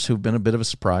 Raiders, who've been a bit of a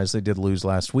surprise, they did lose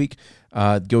last week,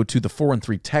 go to the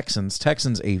 4-3 Texans.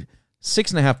 Texans a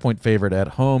 6.5-point favorite at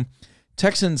home.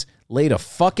 Texans laid a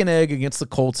fucking egg against the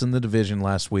Colts in the division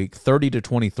last week,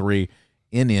 30-23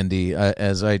 in Indy,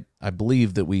 as I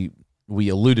believe that we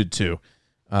alluded to.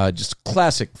 Just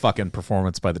classic fucking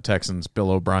performance by the Texans,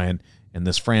 Bill O'Brien, and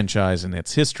this franchise and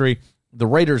its history. The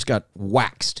Raiders got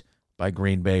waxed by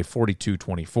Green Bay,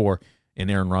 42-24, and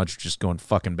Aaron Rodgers just going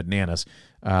fucking bananas.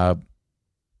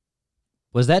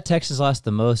 Was that Texas loss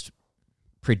the most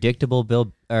predictable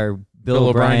Bill O'Brien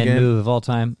O'Brien game? move of all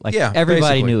time? Like Yeah,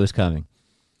 everybody basically. knew it was coming.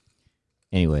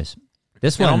 Anyways,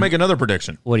 this And one. I'll make another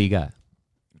prediction. What do you got?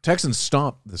 Texans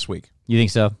stomp this week. You think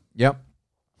so? Yep.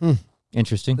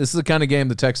 Interesting. This is the kind of game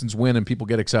the Texans win and people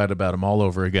get excited about them all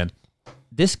over again.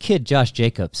 This kid, Josh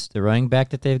Jacobs, the running back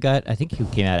that they've got, I think he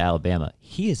came out of Alabama.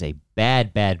 He is a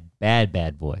bad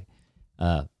boy.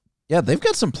 Yeah, they've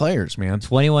got some players, man.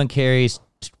 21 carries,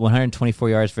 124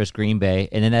 yards versus Green Bay,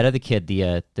 and then that other kid,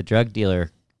 the drug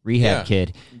dealer rehab Yeah.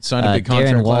 kid, Signed a big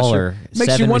contract Darren last Waller. year. Makes you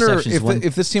 7 wonder receptions,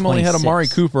 if this team only had 126. Amari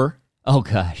Cooper Oh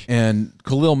gosh, and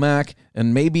Khalil Mack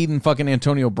and maybe even fucking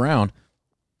Antonio Brown.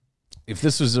 If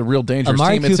this was a real dangerous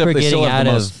Amari team, except Cooper they still getting have out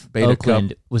the of most beta Oakland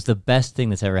cup. was the best thing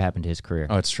that's ever happened to his career.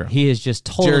 Oh, it's true. He is just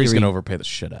totally Jerry's going to overpay the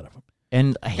shit out of him.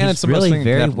 and it's he's the best really thing that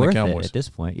very happened to the worth it Cowboys. at this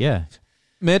point. Yeah.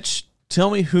 Mitch, tell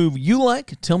me who you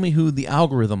like. Tell me who the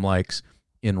algorithm likes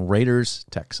in Raiders,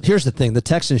 Texas. Here's the thing: the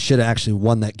Texans should have actually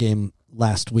won that game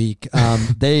last week.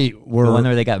 They were The one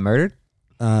where they got murdered?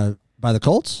 by the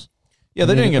Colts. Yeah,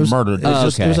 they I mean, didn't it get was- murdered. It was, Oh,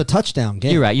 just, it okay. was a touchdown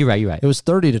game. You're right. It was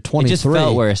 30-23. It just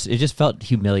felt worse. It just felt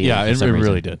humiliating. Yeah, for it some reason.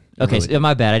 really did. It Okay, really so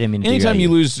my bad. I didn't mean to do Anytime that. you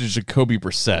lose to Jacoby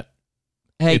Brissett,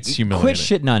 hey, it's quit humiliating.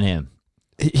 shitting on him.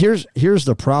 Here's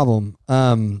the problem.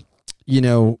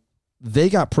 They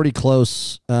got pretty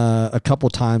close a couple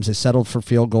times. They settled for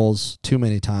field goals too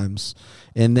many times,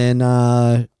 and then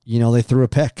they threw a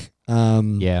pick.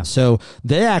 Yeah. So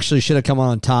they actually should have come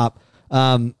on top.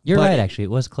 You're but right, actually. It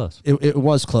was close. It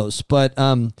was close, but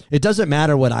it doesn't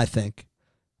matter what I think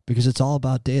because it's all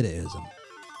about dataism.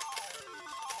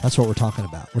 That's what we're talking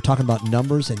about. We're talking about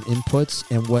numbers and inputs,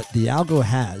 and what the algo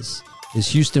has is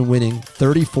Houston winning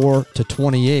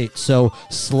 34-28. So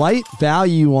slight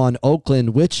value on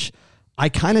Oakland, which I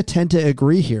kind of tend to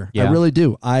agree here. Yeah. I really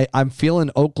do. I'm feeling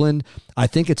Oakland. I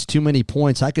think it's too many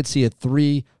points. I could see a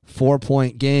 3-4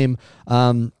 point game.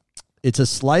 It's a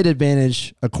slight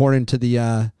advantage according to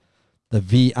the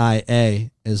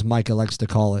VIA, as Micah likes to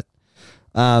call it.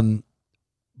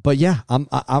 But yeah,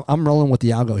 I'm rolling with the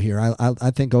algo here.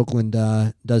 I think Oakland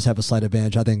does have a slight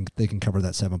advantage. I think they can cover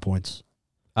that 7 points.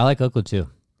 I like Oakland too.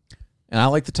 and I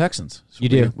like the Texans. So You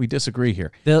do. We disagree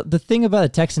here. The thing about the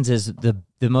Texans is the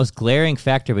most glaring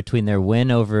factor between their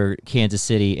win over Kansas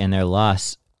City and their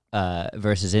loss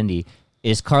versus Indy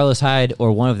is Carlos Hyde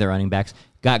or one of their running backs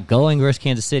got going versus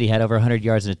Kansas City, had over 100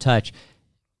 yards and a touch.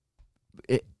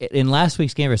 In last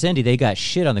week's game versus Indy, they got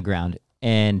shit on the ground,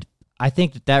 and I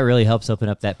think that really helps open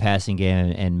up that passing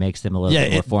game and makes them a little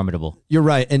bit more formidable. You're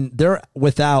right, and they're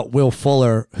without Will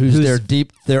Fuller, who's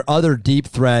their other deep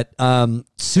threat.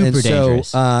 Super and dangerous.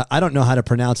 So I don't know how to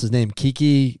pronounce his name.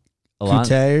 Kiki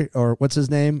Kute, or what's his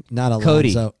name? Not Alonso.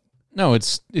 Cody. No,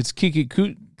 it's Kiki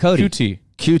Cody. QT.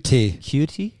 QT.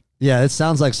 QT? Yeah, it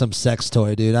sounds like some sex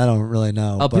toy, dude. I don't really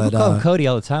know. Oh, people but, call him Cody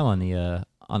all the time on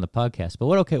the podcast. But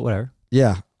okay, whatever.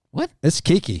 Yeah. What? It's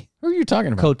Kiki. Who are you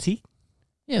talking about? Cody.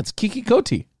 Yeah, it's Kiki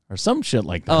Coty or some shit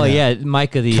like that. Oh yeah,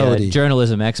 Micah, the Cody.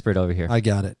 journalism expert over here. I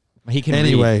got it. He can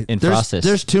Anyway, read in there's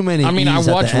process. too many. I mean, E's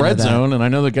I at watch the end Red of that. Zone, and I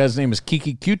know the guy's name is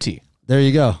Kiki Cutie. There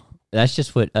you go. That's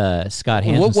just what Scott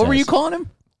Hansen What were says. you calling him?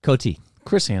 Cody.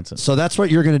 Chris Hansen. So that's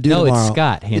what you're going to do No, tomorrow. it's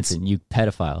Scott Hansen, you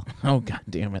pedophile. Oh, God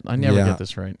damn it. I never Yeah. get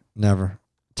this right. Never.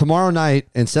 Tomorrow night,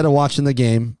 instead of watching the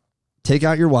game, take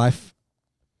out your wife,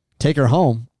 take her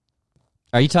home,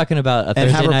 Are you talking about a and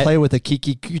Thursday have her night? play with a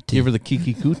Kiki Cutie. Give her the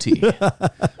Kiki Cutie.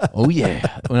 Oh,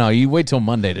 yeah. Well, no, you wait till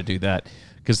Monday to do that.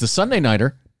 Because the Sunday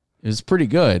Nighter is pretty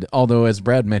good, although, as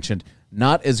Brad mentioned,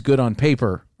 not as good on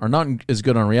paper, or not as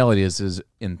good on reality as is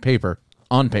in paper,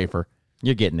 on paper.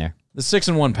 You're getting there. The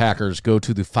 6-1 Packers go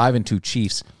to the 5-2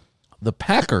 Chiefs. The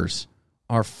Packers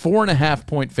are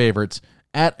 4.5-point favorites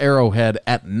at Arrowhead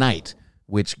at night,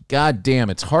 which, goddamn,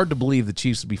 it's hard to believe the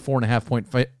Chiefs would be 4.5-point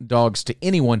dogs to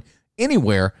anyone,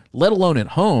 anywhere, let alone at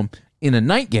home in a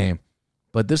night game.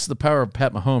 But this is the power of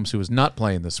Pat Mahomes, who is not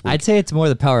playing this week. I'd say it's more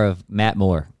the power of Matt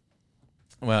Moore.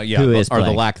 Well, yeah, Who is or the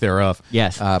playing. lack thereof.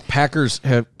 Yes. Packers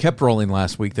have kept rolling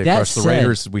last week. They That crushed the said-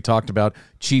 Raiders, as we talked about.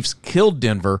 Chiefs killed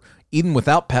Denver, even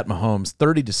without Pat Mahomes,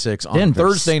 30-6 on Denver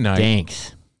Thursday night.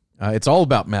 stinks. It's all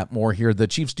about Matt Moore here. The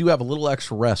Chiefs do have a little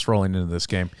extra rest rolling into this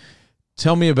game.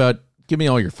 Give me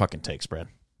all your fucking takes, Brad.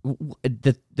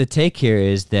 The take here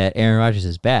is that Aaron Rodgers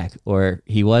is back, or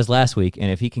he was last week,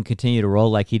 and if he can continue to roll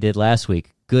like he did last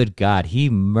week, good God, he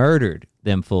murdered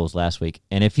them fools last week.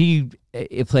 And if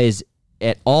it plays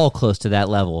at all close to that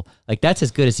level, like that's as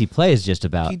good as he plays just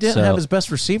about. He didn't So- have his best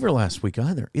receiver last week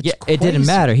either. It's yeah, crazy. it didn't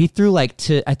matter. He threw I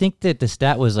think that the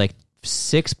stat was like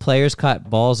 6 players caught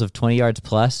balls of 20 yards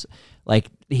plus. Like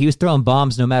he was throwing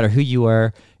bombs no matter who you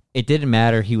were. It didn't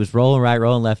matter. He was rolling right,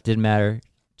 rolling left. Didn't matter.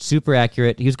 Super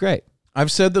accurate. He was great.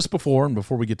 I've said this before, and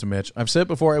before we get to Mitch, I've said it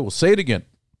before, I will say it again.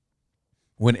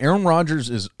 When Aaron Rodgers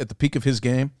is at the peak of his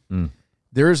game,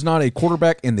 there is not a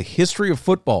quarterback in the history of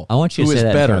football I want you who to say is that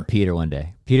in front better. of Peter one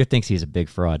day. Peter thinks he's a big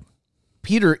fraud.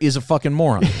 Peter is a fucking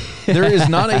moron. There is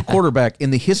not a quarterback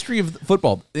in the history of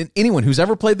football, anyone who's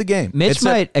ever played the game. Mitch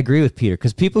except might agree with Peter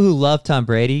because people who love Tom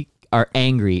Brady are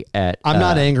angry at. I'm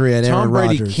not angry at Aaron Tom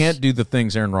Brady Rodgers. can't do the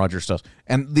things Aaron Rodgers does.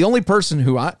 And the only person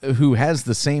who has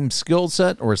the same skill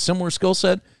set or a similar skill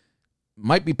set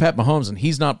might be Pat Mahomes, and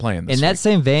he's not playing this In that week.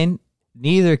 same vein,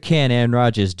 neither can Aaron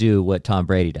Rodgers do what Tom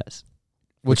Brady does,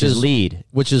 which is lead,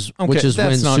 which is Okay, win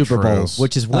that's not Super true. Bowls,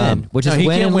 which is win, which is No, he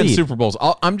win can't and win lead. Super Bowls.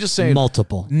 I'm just saying,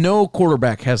 multiple. no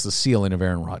quarterback has the ceiling of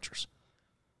Aaron Rodgers.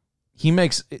 He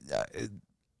makes.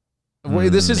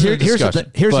 This is Here's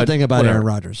the thing about Aaron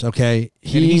Rodgers. Okay,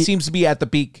 He seems to be at the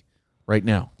peak right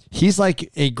now. he's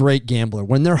like a great gambler.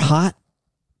 When they're hot,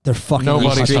 they're fucking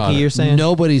Nobody's untouchable. hot. You're saying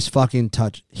Nobody's fucking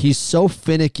touched. He's so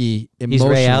finicky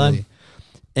emotionally. Ray Allen?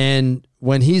 And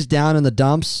when he's down in the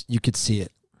dumps, you could see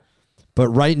it. But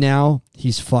right now,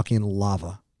 he's fucking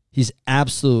lava. He's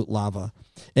absolute lava.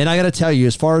 And I got to tell you,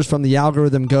 as far as from the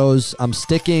algorithm goes, I'm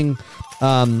sticking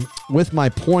with my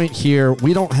point here.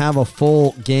 We don't have a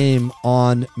full game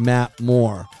on Matt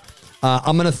Moore.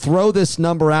 I'm going to throw this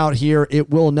number out here. It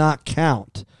will not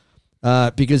count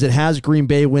because it has Green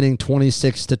Bay winning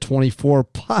 26-24.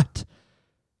 But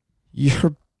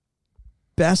your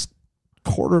best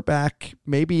quarterback,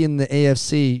 maybe in the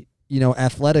AFC,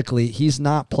 athletically, he's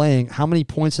not playing. How many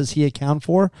points does he account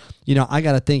for? I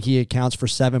got to think he accounts for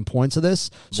 7 points of this.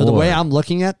 So the way I'm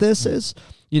looking at this is,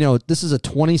 this is a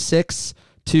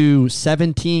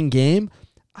 26-17 game.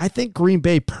 I think Green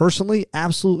Bay personally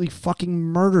absolutely fucking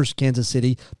murders Kansas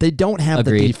City. They don't have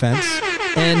Agreed. the defense.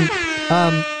 And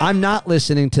I'm not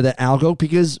listening to the algo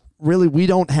because really we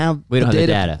don't have We don't have the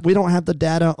data. We don't have the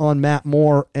data on Matt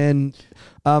Moore. And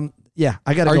yeah,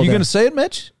 I got to go Are you there. going to say it,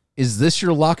 Mitch? Is this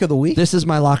your lock of the week? This is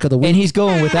my lock of the week. and he's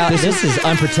going without. This is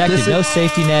unprotected. this is- No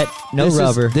safety net. No This is-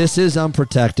 rubber. This is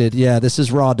unprotected. Yeah, this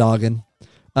is raw dogging.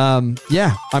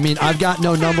 Yeah, I mean, I've got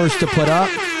no numbers to put up,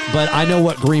 but I know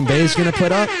what Green Bay is going to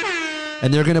put up,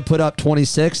 and they're going to put up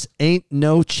 26. Ain't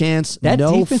no chance, that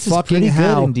no defense is fucking pretty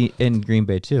how. good in Green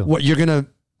Bay too. What you're going to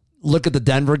look at the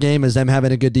Denver game as them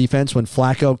having a good defense when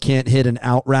Flacco can't hit an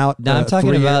out route. No, I'm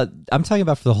talking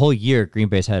about for the whole year. Green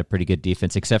Bay's had a pretty good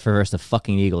defense, except for versus the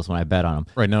fucking Eagles when I bet on them.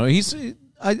 right now, I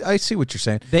see what you're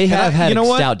saying. They And have had you know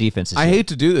what? stout defenses. I hate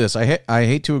to do this. I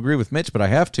hate to agree with Mitch, but I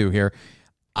have to here.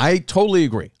 I totally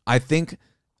agree. I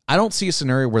don't see a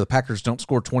scenario where the Packers don't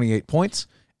score 28 points,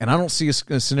 and I don't see a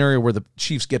scenario where the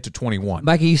Chiefs get to 21.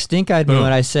 Mikey, you stink-eyed me Boom.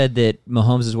 when I said that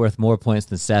Mahomes is worth more points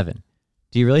than 7.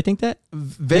 Do you really think that?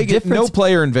 Vegas, no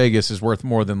player in Vegas is worth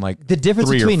more than like The difference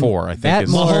 3 between or 4. I think Matt is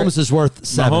Moore- Mahomes is worth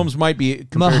 7. Mahomes might be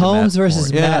compared to Mahomes Matt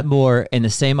versus Moore. Matt Moore in the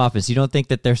same offense. You don't think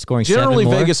that they're scoring Generally,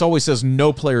 7 more? Vegas always says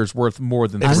no player is worth more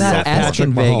than 3 I'm or not 4.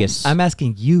 asking Patrick Vegas. Mahomes. I'm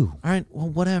asking you. All right, well,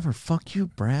 whatever. Fuck you,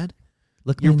 Brad.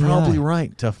 Look me You're in the probably eye.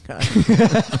 right, tough guy.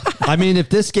 I mean, if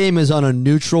this game is on a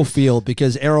neutral field,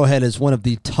 because Arrowhead is one of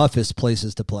the toughest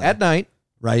places to play. At night,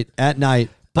 right? At night.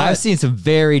 I've seen some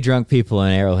very drunk people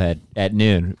in Arrowhead at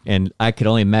noon, and I could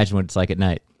only imagine what it's like at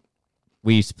night.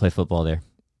 We used to play football there,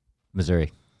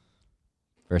 Missouri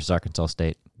versus Arkansas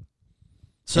State.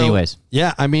 So, Anyways.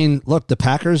 yeah, I mean, look, the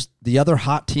Packers, the other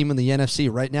hot team in the NFC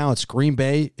right now, it's Green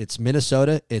Bay, it's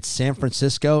Minnesota, it's San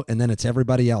Francisco, and then it's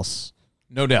everybody else.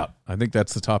 no doubt. I think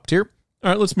that's the top tier. All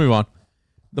right, let's move on.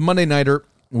 The Monday Nighter,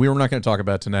 we were not going to talk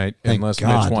about tonight Thank unless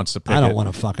God. Mitch wants to pick I don't it.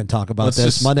 want to fucking talk about Let's this.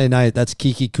 just- Monday night, that's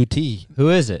Kiki Kuti. Who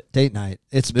is it? Date night.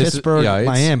 It's This is- Pittsburgh, yeah, it's-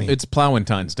 Miami. It's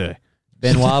Plowentine's Day.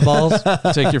 Benoit balls?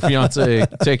 Take your fiance,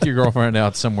 take your girlfriend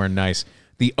out somewhere nice.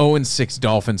 The 0-6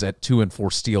 Dolphins at 2-4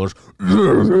 Steelers.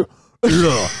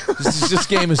 this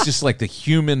game is just like the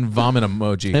human vomit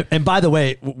emoji. And by the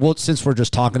way, since we're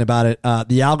just talking about it,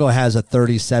 the Algo has a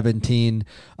 30-17.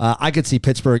 I could see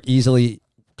Pittsburgh easily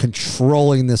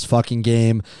controlling this fucking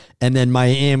game, and then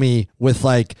Miami with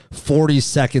like 40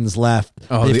 seconds left.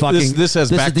 Oh, this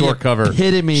has is backdoor the cover.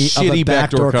 Epitome of Shitty a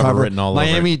backdoor cover written all over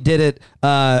Miami it. did it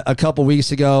a couple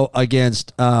weeks ago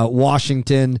against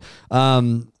Washington.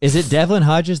 Is it Devlin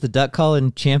Hodges, the duck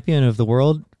calling champion of the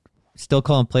world, still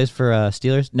calling plays for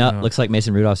Steelers? No, looks like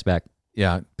Mason Rudolph's back.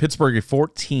 Yeah, Pittsburgh a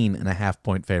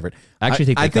 14.5-point favorite. I actually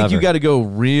think they I think you cover. got to go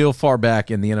real far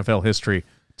back in the NFL history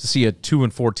to see a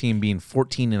 2-4 team being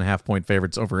 14.5-point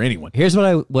favorites over anyone. Here's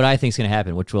what I think is going to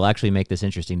happen, which will actually make this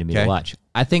interesting to me Okay. to watch.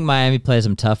 I think Miami plays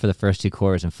them tough for the first 2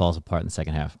 quarters and falls apart in the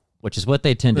second half, which is what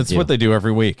they tend to That's do. what they do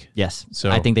every week. Yes,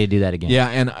 So- I think they do that again. Yeah,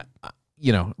 and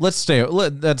let's stay.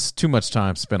 That's too much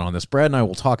time spent on this. Brad and I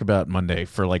will talk about Monday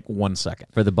for like 1 second.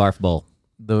 For the Barf Bowl.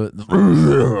 The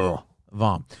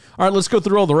vom. All right, let's go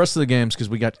through all the rest of the games because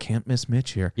we got Can't Miss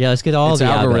Mitch here. Yeah, let's get all It's the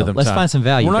algorithm algo. Let's time. find some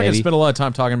value, We're not going to baby. spend a lot of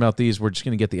time talking about these. We're just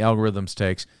going to get the algorithms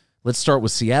takes. Let's start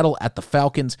with Seattle at the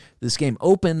Falcons. This game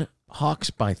opened Hawks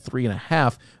by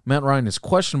 3.5. Matt Ryan is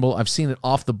questionable. I've seen it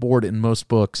off the board in most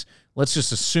books. Let's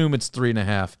just assume it's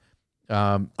 3.5.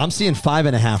 I'm seeing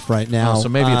 5.5 right now. So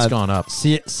maybe it's gone up.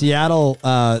 Seattle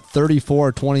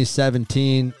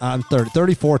 34-2017.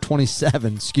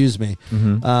 34-27. Excuse me.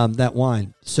 That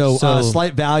wine. So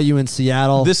slight value in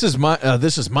Seattle. This is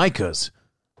Micah's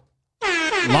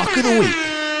lock of the week.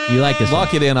 You like this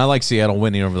Lock one. it in. I like Seattle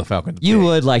winning over the Falcons. You big.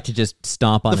 would like to just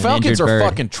stomp on The an Falcons injured are bird.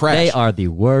 fucking trash. They are the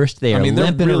worst. They are mean, they're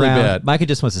limping really around. bad. Micah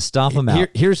just wants to stomp them out.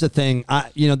 Here's the thing.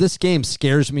 This game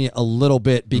scares me a little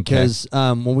bit because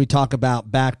when we talk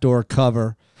about backdoor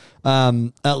cover,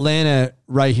 Atlanta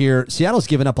right here, Seattle's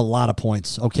given up a lot of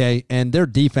points, okay? And their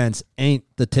defense ain't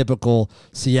the typical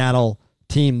Seattle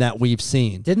team that we've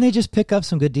seen. Didn't they just pick up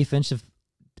some good defensive?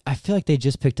 I feel like they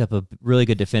just picked up a really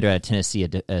good defender out of Tennessee,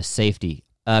 a safety.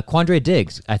 Quandre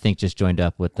Diggs, I think, just joined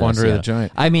up with Quandre the Seattle.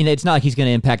 Giant. I mean, it's not like he's going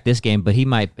to impact this game, but he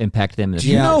might impact them in the Do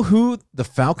you future. know who the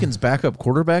Falcons' backup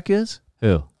quarterback is?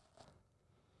 Who?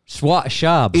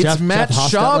 Schaub. It's Matt Jeff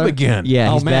Schaub Hostetler? again.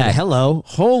 Yeah, Oh, he's man. back. Hello.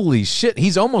 Holy shit.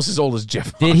 He's almost as old as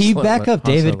Jeff. Did he Hostetler. back up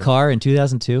David Hostetler. Carr in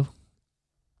 2002?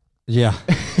 Yeah.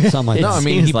 Something like It No, that. I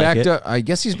mean, seems he like backed it. up. I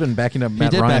guess he's been backing up He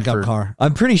Matt did Ryan back up for. Carr.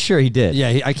 I'm pretty sure he did.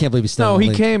 Yeah, I can't believe he's still No, in the he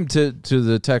league. came to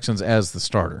the Texans as the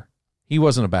starter. He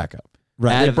wasn't a backup.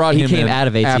 Right. They brought he him came in out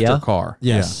of ATL? after Carr.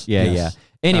 Yes. Yeah, Yes.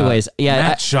 yeah. Anyways,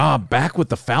 Matt Schaub back with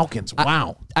the Falcons.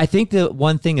 Wow. I think the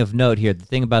one thing of note here, the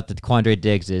thing about the Quandre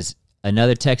Diggs is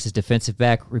another Texas defensive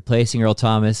back replacing Earl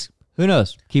Thomas. Who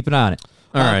knows? Keep an eye on it.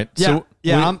 All right.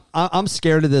 I'm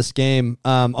scared of this game.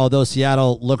 Although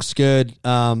Seattle looks good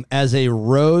as a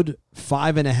road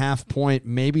 5.5 point,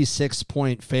 maybe 6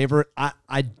 point favorite.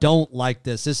 I don't like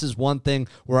this. This is one thing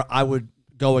where I would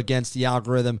go against the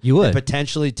algorithm. You would. and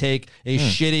potentially take a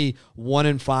shitty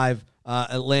 1-5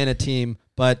 Atlanta team,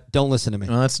 but don't listen to me.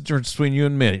 Well, that's the difference between you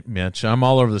and me, Mitch. I'm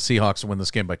all over the Seahawks to win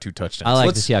this game by 2 touchdowns. I like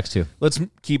Let's- the Seahawks too. Let's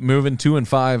keep moving.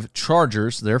 2-5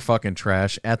 Chargers. They're fucking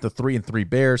trash at the 3-3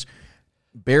 Bears.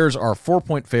 Bears are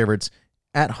 4-point favorites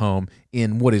at home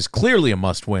in what is clearly a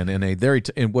must-win in a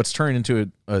in what's turned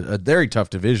into a very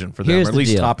tough division for them, Here's or at the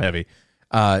least deal. top-heavy.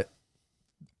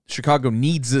 Chicago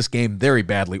needs this game very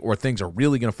badly, or things are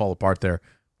really going to fall apart there.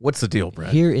 What's the deal,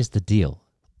 Brad? Here is the deal.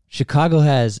 Chicago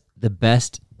has the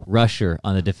best rusher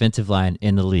on the defensive line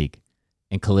in the league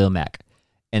in Khalil Mack.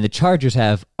 And the Chargers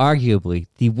have arguably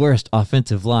the worst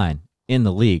offensive line in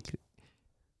the league.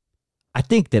 I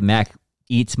think that Mack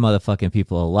eats motherfucking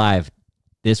people alive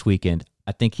this weekend,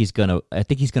 I think he's gonna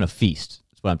feast.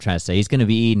 That's what I'm trying to say. He's gonna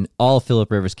be eating all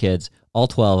Phillip Rivers kids, all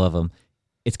 12 of them.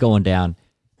 It's going down.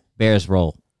 Bears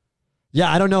roll. Yeah,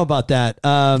 I don't know about that.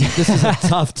 This is a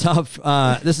tough.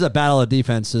 This is a battle of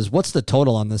defenses. What's the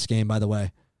total on this game, by the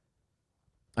way?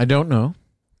 I don't know,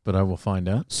 but I will find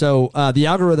out. So the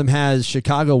algorithm has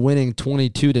Chicago winning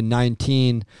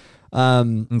 22-19.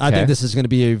 I think this is going to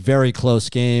be a very close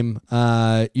game.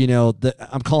 I'm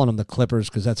calling them the Clippers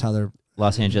because that's how they're.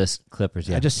 Los Angeles Clippers,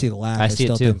 yeah. I just see the laugh. I see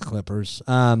still it too. think Clippers.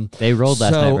 They rolled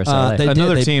last night versus LA.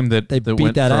 Another team that they went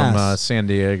beat that from ass. San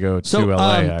Diego to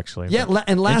LA, actually. Yeah,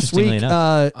 and last Interestingly week,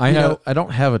 enough. I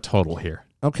don't have a total here.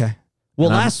 okay.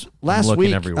 Well, And last looking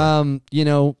week, everywhere.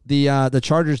 the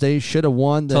Chargers, they should have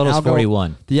won. The Total's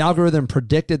 41. The algorithm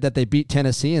predicted that they beat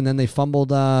Tennessee, and then they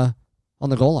fumbled on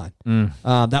the goal line.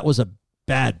 That was a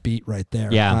bad beat right there.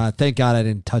 Yeah. Thank God I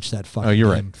didn't touch that fucking Oh,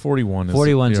 you're game. right. 41 is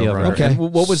 41 's the you're over. right. Okay. And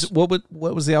what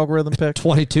was the algorithm pick?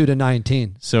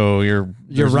 22-19. So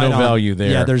there's right no on. value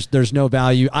there. Yeah, there's no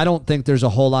value. I don't think there's a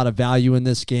whole lot of value in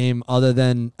this game other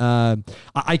than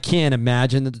I can't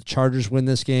imagine that the Chargers win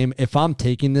this game. If I'm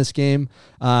taking this game,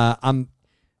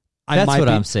 That's what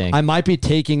I'm saying. I might be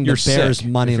taking You're the Bears sick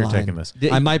money if you're line. taking this.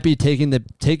 I might be taking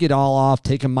take it all off,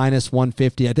 take a minus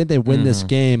 150. I think they win this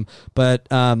game, but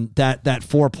that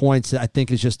 4 points I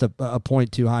think is just a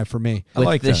point too high for me. I With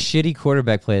like the that. shitty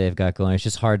quarterback play they've got going, it's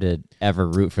just hard to ever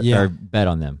root for or bet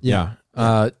on them. Yeah.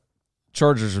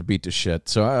 Chargers are beat to shit.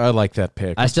 So I like that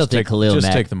pick. I still think Khalil Just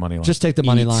Mack take the money line. Just take the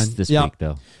money Eats line this Yeah. week,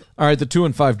 though. All right, the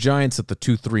 2-5 Giants at the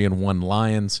 2-3-1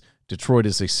 Lions. Detroit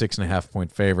is a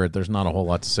 6.5-point favorite. There's not a whole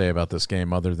lot to say about this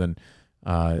game other than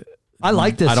I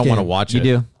like this I don't game. want to watch You it.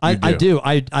 do? I do.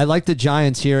 I like the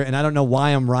Giants here, and I don't know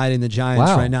why I'm riding the Giants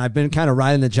Wow. right now. I've been kind of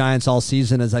riding the Giants all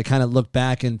season as I kind of look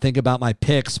back and think about my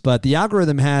picks, but the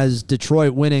algorithm has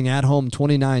Detroit winning at home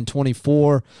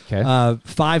 29-24. Okay.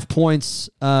 5 points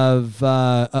of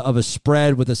a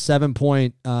spread with a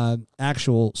 7-point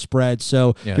actual spread.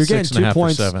 So Yeah, you're getting 6.5 2 or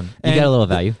points. 7. You got a little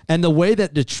value. And the way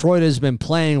that Detroit has been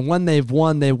playing, when they've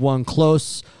won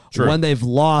close. True. When they've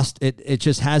lost, it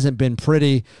just hasn't been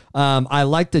pretty. I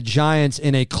like the Giants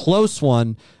in a close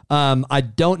one. I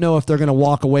don't know if they're going to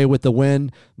walk away with the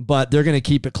win, but they're going to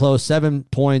keep it close. 7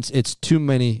 points. It's too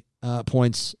many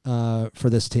points for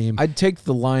this team. I'd take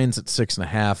the Lions at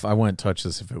 6.5. I wouldn't touch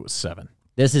this if it was 7.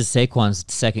 This is Saquon's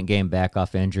second game back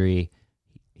off injury.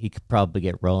 He could probably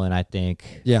get rolling, I think.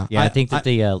 Yeah. I think that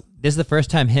this is the first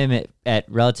time him at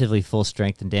relatively full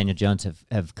strength and Daniel Jones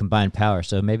have combined power.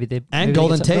 So maybe they And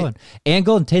Golden get something Tate. going. And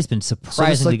Golden Tate's been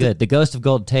surprisingly good. The ghost of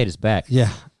Golden Tate is back.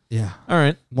 Yeah. All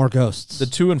right. More ghosts. The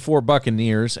 2-4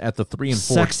 Buccaneers at the 3-4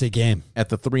 Sexy game. at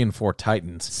the 3-4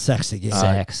 Titans. Sexy game.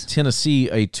 Sex. Tennessee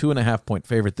a 2.5-point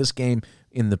favorite. This game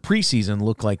in the preseason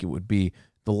looked like it would be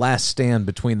the last stand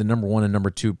between the number 1 and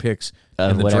number 2 picks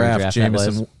in the whatever draft. draft that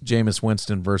was. Jameis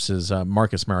Winston versus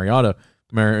Marcus Mariota.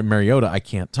 Mariota, I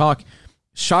can't talk.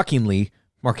 Shockingly,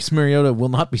 Marcus Mariota will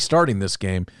not be starting this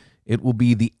game. It will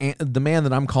be the man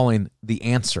that I'm calling the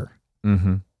answer.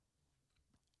 Mm-hmm.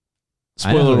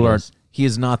 Spoiler alert: he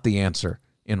is not the answer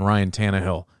in Ryan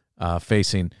Tannehill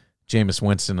facing Jameis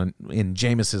Winston in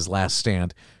Jameis's last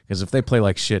stand. Because if they play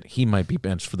like shit, he might be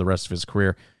benched for the rest of his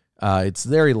career. It's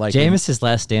very likely. Jameis's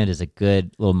last stand is a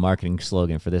good little marketing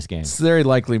slogan for this game. It's very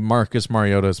likely Marcus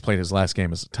Mariota has played his last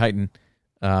game as a Titan.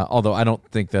 Although I don't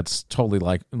think that's totally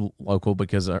local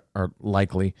because are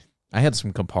likely. I had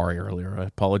some Campari earlier. I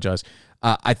apologize.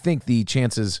 I think the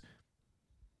chances.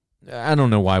 I don't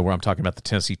know why I'm talking about the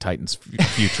Tennessee Titans'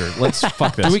 future. Let's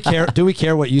fuck this. Do we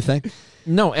care what you think?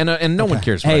 No, and no one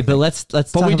cares. What I Hey, think. but let's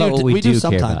talk we about do. what we do care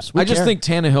sometimes. about. We I just care. think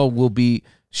Tannehill will be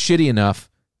shitty enough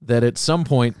that at some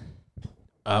point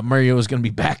Mario is going to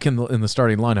be back in the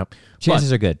starting lineup. Chances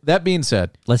But are good. That being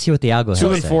said, Let's see what the algo has to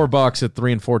 2-4 say. Bucks at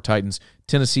 3-4 Titans.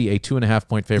 Tennessee a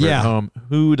 2.5-point favorite Yeah. at home.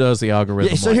 Who does the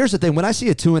algorithm? Yeah, so like? here's the thing. When I see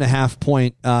a 2.5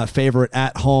 point favorite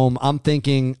at home, I'm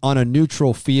thinking on a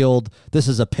neutral field, this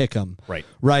is a pick 'em.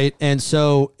 Right. And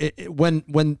so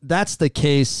when that's the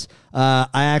case, I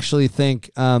actually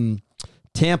think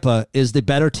Tampa is the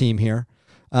better team here.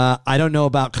 I don't know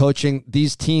about coaching.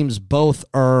 These teams both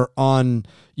are on,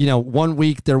 1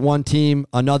 week they're one team,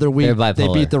 another week They're they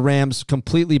bipolar. beat the Rams,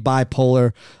 completely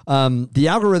bipolar. The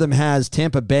algorithm has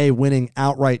Tampa Bay winning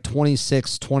outright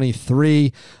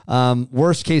 26-23.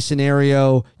 Worst case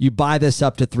scenario, you buy this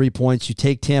up to 3 points. You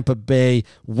take Tampa Bay.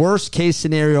 Worst case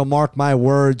scenario, mark my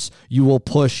words, you will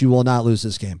push. You will not lose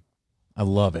this game. I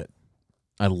love it.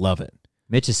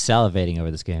 Mitch is salivating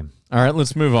over this game. All right,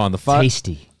 let's move on.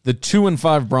 Tasty. The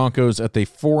 2-5 Broncos at the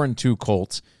 4-2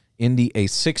 Colts. Indy a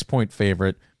 6-point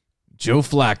favorite. Joe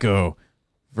Flacco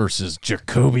versus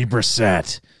Jacoby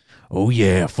Brissett. Oh,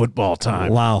 yeah, football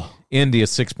time. Wow. Indy, a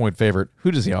 6-point favorite.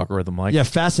 Who does the algorithm like? Yeah,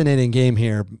 fascinating game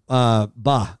here.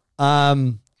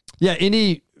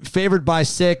 Indy favored by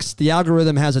 6. The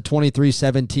algorithm has a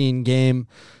 23-17 game.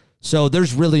 So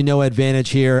there's really no advantage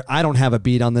here. I don't have a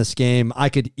beat on this game. I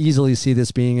could easily see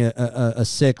this being a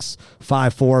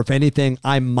 6-5-4. If anything,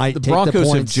 I might take the points. The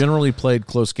Broncos have generally played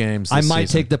close games this I might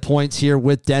season. take the points here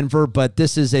with Denver, but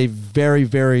this is a very,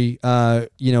 very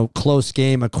close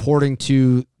game according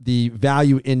to the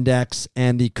value index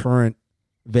and the current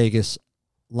Vegas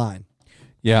line.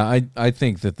 Yeah, I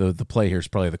think that the play here is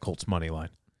probably the Colts money line.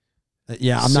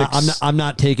 I'm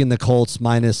not taking the Colts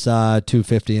minus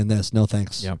 250 in this. No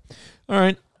thanks. Yeah. All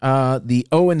right. The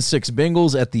 0-6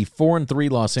 Bengals at the 4-3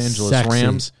 Los Angeles Sexy.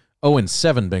 Rams.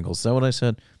 0-7 Bengals. Is that what I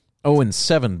said?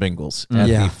 0-7 Bengals at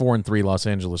the 4-3 Los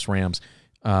Angeles Rams.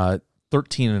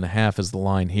 13.5 is the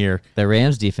line here. The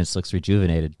Rams defense looks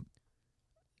rejuvenated.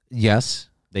 Yes.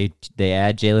 They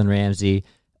add Jalen Ramsey.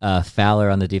 Fowler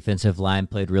on the defensive line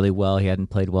played really well. He hadn't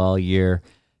played well all year.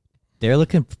 They're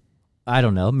looking, I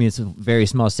don't know. I mean, it's a very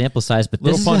small sample size, but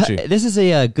this is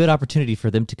a good opportunity for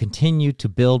them to continue to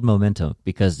build momentum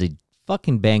because the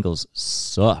fucking Bengals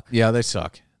suck. Yeah, they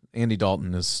suck. Andy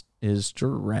Dalton is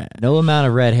trash. No amount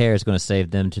of red hair is going to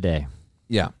save them today.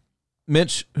 Yeah.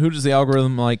 Mitch, who does the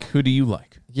algorithm like? Who do you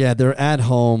like? Yeah, they're at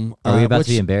home. Are we about to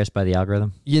be embarrassed by the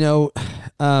algorithm?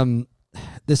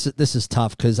 This is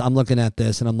tough because I'm looking at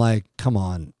this and I'm like, come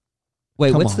on.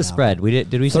 Wait, Come what's on, the spread?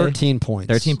 Did we say 13 points?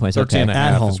 13 points. 13 okay. and a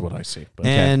At half home. is what I see. But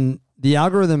And the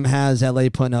algorithm has LA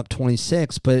putting up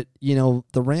 26, but the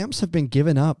Rams have been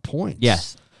giving up points.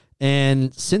 Yes.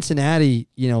 And Cincinnati,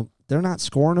 they're not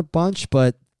scoring a bunch,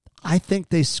 but I think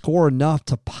they score enough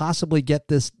to possibly get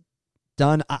this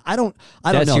done. I don't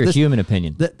know. That's your human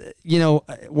opinion.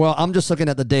 Well, I'm just looking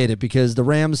at the data because the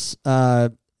Rams are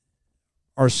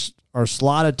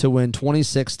slotted to win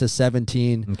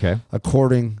 26-17 Okay.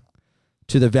 according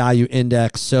to the value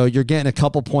index. So you're getting a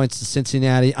couple points to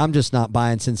Cincinnati. I'm just not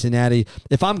buying Cincinnati.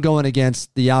 If I'm going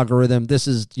against the algorithm, this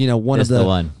is one of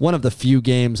the few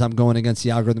games I'm going against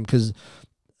the algorithm because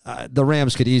the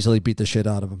Rams could easily beat the shit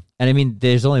out of them. And I mean,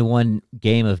 there's only one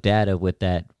game of data with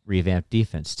that revamped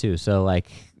defense too. So like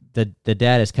the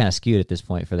data is kind of skewed at this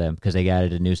point for them because they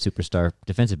added a new superstar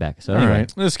defensive back. So all anyway.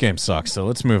 right, this game sucks. So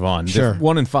let's move on. Sure. The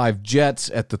 1-5 Jets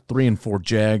at the 3-4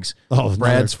 Jags. Oh,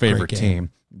 Brad's another favorite great game. team.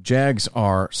 Jags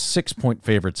are 6-point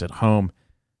favorites at home.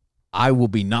 I will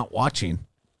be not watching.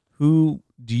 Who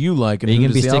do you like? Are you going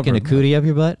to be sticking a cootie up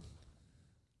your butt?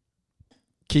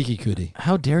 Kiki Cootie.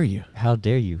 How dare you? How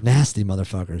dare you? Nasty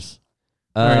motherfuckers.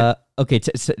 right. Okay,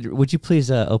 so would you please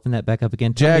open that back up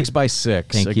again? Tell Jags me- by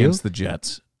 6 Thank against you. the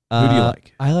Jets. Who do you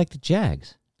like? I like the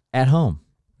Jags at home.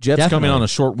 Jets coming Definitely. on a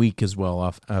short week as well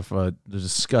off the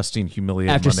disgusting,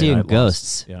 humiliating After Monday seeing night loss.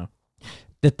 ghosts. Yeah.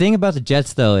 The thing about the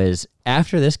Jets, though, is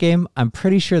after this game, I'm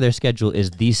pretty sure their schedule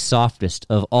is the softest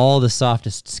of all the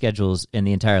softest schedules in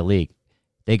the entire league.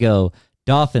 They go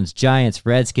Dolphins, Giants,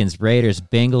 Redskins, Raiders,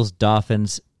 Bengals,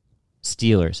 Dolphins,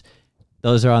 Steelers.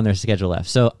 Those are on their schedule left.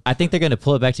 So I think they're going to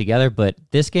pull it back together, but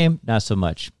this game, not so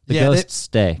much. The Ghosts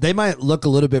stay. They might look a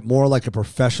little bit more like a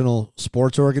professional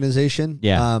sports organization.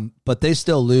 Yeah. But they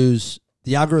still lose.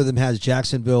 The algorithm has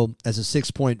Jacksonville as a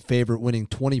 6-point favorite, winning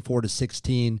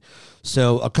 24-16.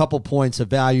 So a couple points of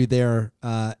value there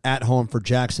at home for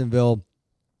Jacksonville.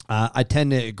 I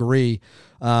tend to agree.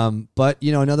 But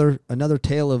another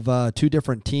tale of two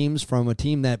different teams, from a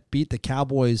team that beat the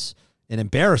Cowboys and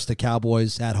embarrassed the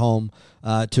Cowboys at home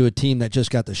to a team that just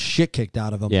got the shit kicked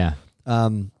out of them. Yeah.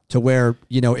 To where,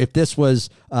 if this was,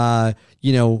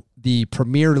 the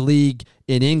Premier League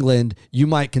in England, you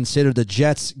might consider the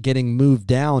Jets getting moved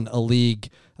down a league.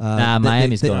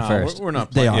 Miami's going first. We're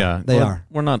not. They are. Yeah, They are.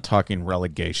 We're not talking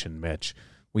relegation, Mitch.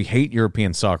 We hate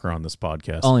European soccer on this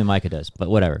podcast. Only Micah does, but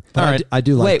whatever. But All right. I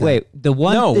do like that. Wait. The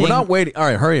one No, thing, we're not waiting. All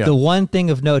right, hurry up. The one thing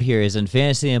of note here is in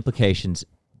fantasy implications,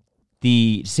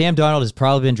 the Sam Darnold has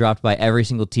probably been dropped by every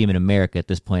single team in America at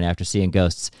this point after seeing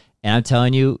ghosts. And I'm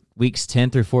telling you, weeks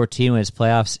 10 through 14 when it's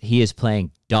playoffs, he is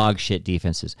playing dog shit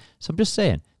defenses. So I'm just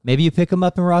saying, maybe you pick him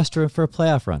up and roster him for a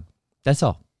playoff run. That's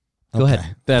all. Go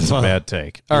ahead. That's a bad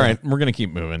take. All right, we're going to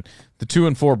keep moving. The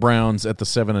 2-4 Browns at the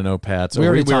 7-0 Pats. We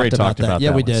already talked about that. Yeah,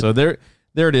 that we one. did. So there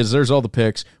it is. There's all the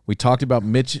picks. We talked about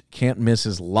Mitch can't miss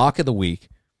his lock of the week,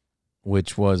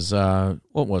 which was what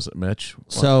was it, Mitch?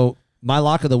 So my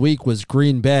lock of the week was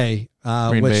Green Bay,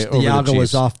 Green which Bay over the the algo was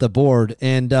Chiefs. off the board.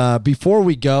 And before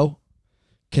we go,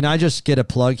 can I just get a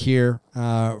plug here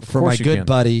for my you good can.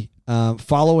 buddy?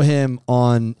 Follow him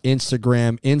on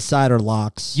Instagram, Insider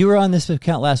Locks. You were on this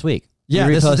account last week. Yeah,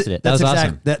 You this reposted is, it. That was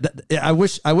awesome.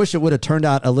 I wish it would have turned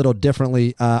out a little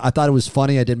differently. I thought it was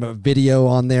funny. I did a video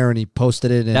on there, and he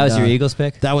posted it. And, That was your Eagles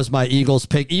pick? That was my Eagles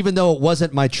pick. Even though it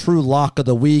wasn't my true lock of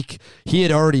the week, he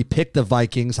had already picked the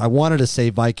Vikings. I wanted to say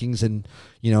Vikings, and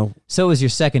So it was your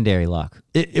secondary lock.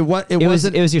 it It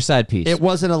was your side piece. It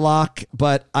wasn't a lock,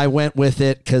 but I went with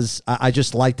it because I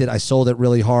just liked it. I sold it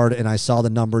really hard, and I saw the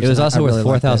numbers. It was and also I really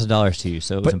worth liked it. $4,000 to you,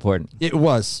 so it was important. It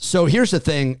was. So here's the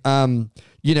thing.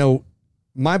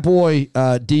 My boy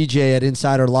DJ at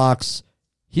Insider Locks,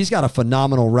 he's got a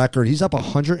phenomenal record. He's up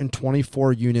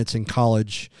 124 units in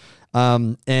college.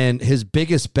 And his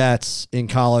biggest bets in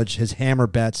college, his hammer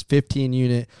bets, 15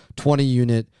 unit, 20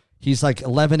 unit. He's like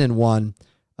 11-1.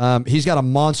 He's got a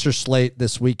monster slate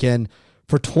this weekend.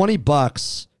 For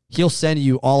 $20, he'll send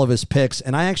you all of his picks.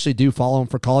 And I actually do follow him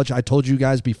for college. I told you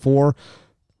guys before,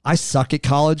 I suck at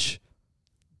college.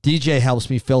 DJ helps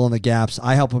me fill in the gaps.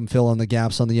 I help him fill in the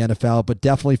gaps on the NFL, but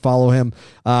definitely follow him.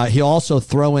 He'll also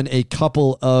throw in a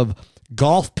couple of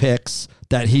golf picks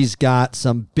that he's got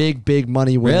some big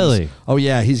money wins. Really? Oh,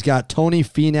 yeah. He's got Tony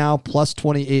Finau plus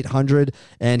 2,800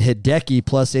 and Hideki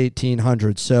plus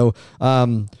 1,800. So,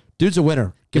 dude's a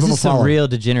winner. Give This him a is some follow. real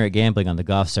degenerate gambling on the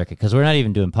golf circuit because we're not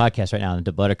even doing podcasts right now on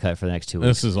the Buttercut for the next 2 weeks.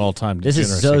 This is all time. This is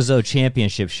Zozo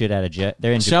Championship shit out of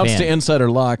They're in Shouts Japan. to Insider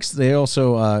Locks. They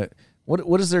also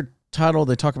what is their title?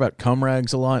 They talk about cum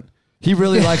rags a lot. He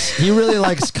really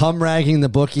likes cum ragging the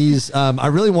bookies. I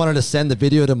really wanted to send the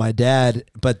video to my dad,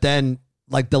 but then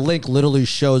like the link literally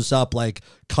shows up like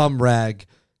cum rag,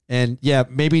 and yeah,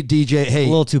 maybe DJ. Hey, a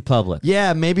little too public.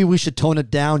 yeah, maybe we should tone it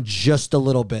down just a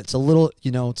little bit. It's a little,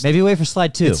 it's, Maybe wait for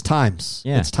slide 2. it's times.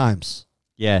 Yeah. It's times.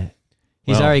 Yeah.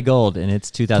 He's Well, already gold, and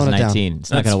it's 2019. It's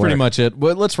not That's going to work. pretty much it.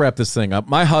 Well, let's wrap this thing up.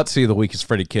 My hot seat of the week is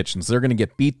Freddie Kitchens. They're going to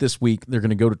get beat this week. They're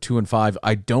going to go to 2-5.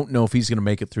 I don't know if he's going to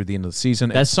make it through the end of the season.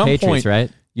 That's At some Patriots, point,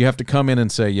 right? you have to come in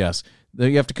and say yes.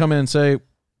 You have to come in and say,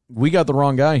 we got the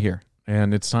wrong guy here,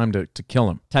 and it's time to kill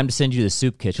him. Time to send you to the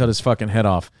soup kitchen. Cut his fucking head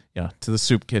off. Yeah, to the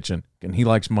soup kitchen. And he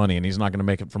likes money, and he's not going to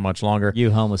make it for much longer.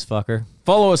 You homeless fucker.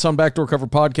 Follow us on Backdoor Cover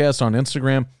Podcast on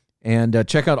Instagram, and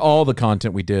check out all the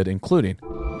content we did, including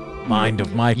Mind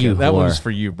of Micah. You That one whore. was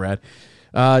for you, Brad.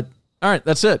 All right,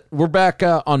 that's it. We're back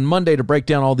on Monday to break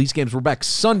down all these games. We're back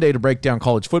Sunday to break down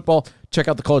college football. Check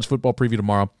out the college football preview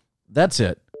tomorrow. That's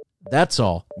it. That's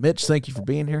all. Mitch, thank you for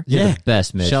being here. You're the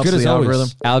best, Mitch. Shouts Good to as the always.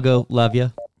 algorithm. Algo, love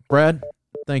you. Brad,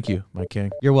 thank you, my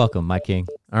king. You're welcome, my king.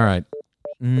 All right.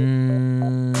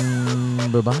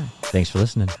 Bye-bye. Thanks for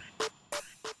listening.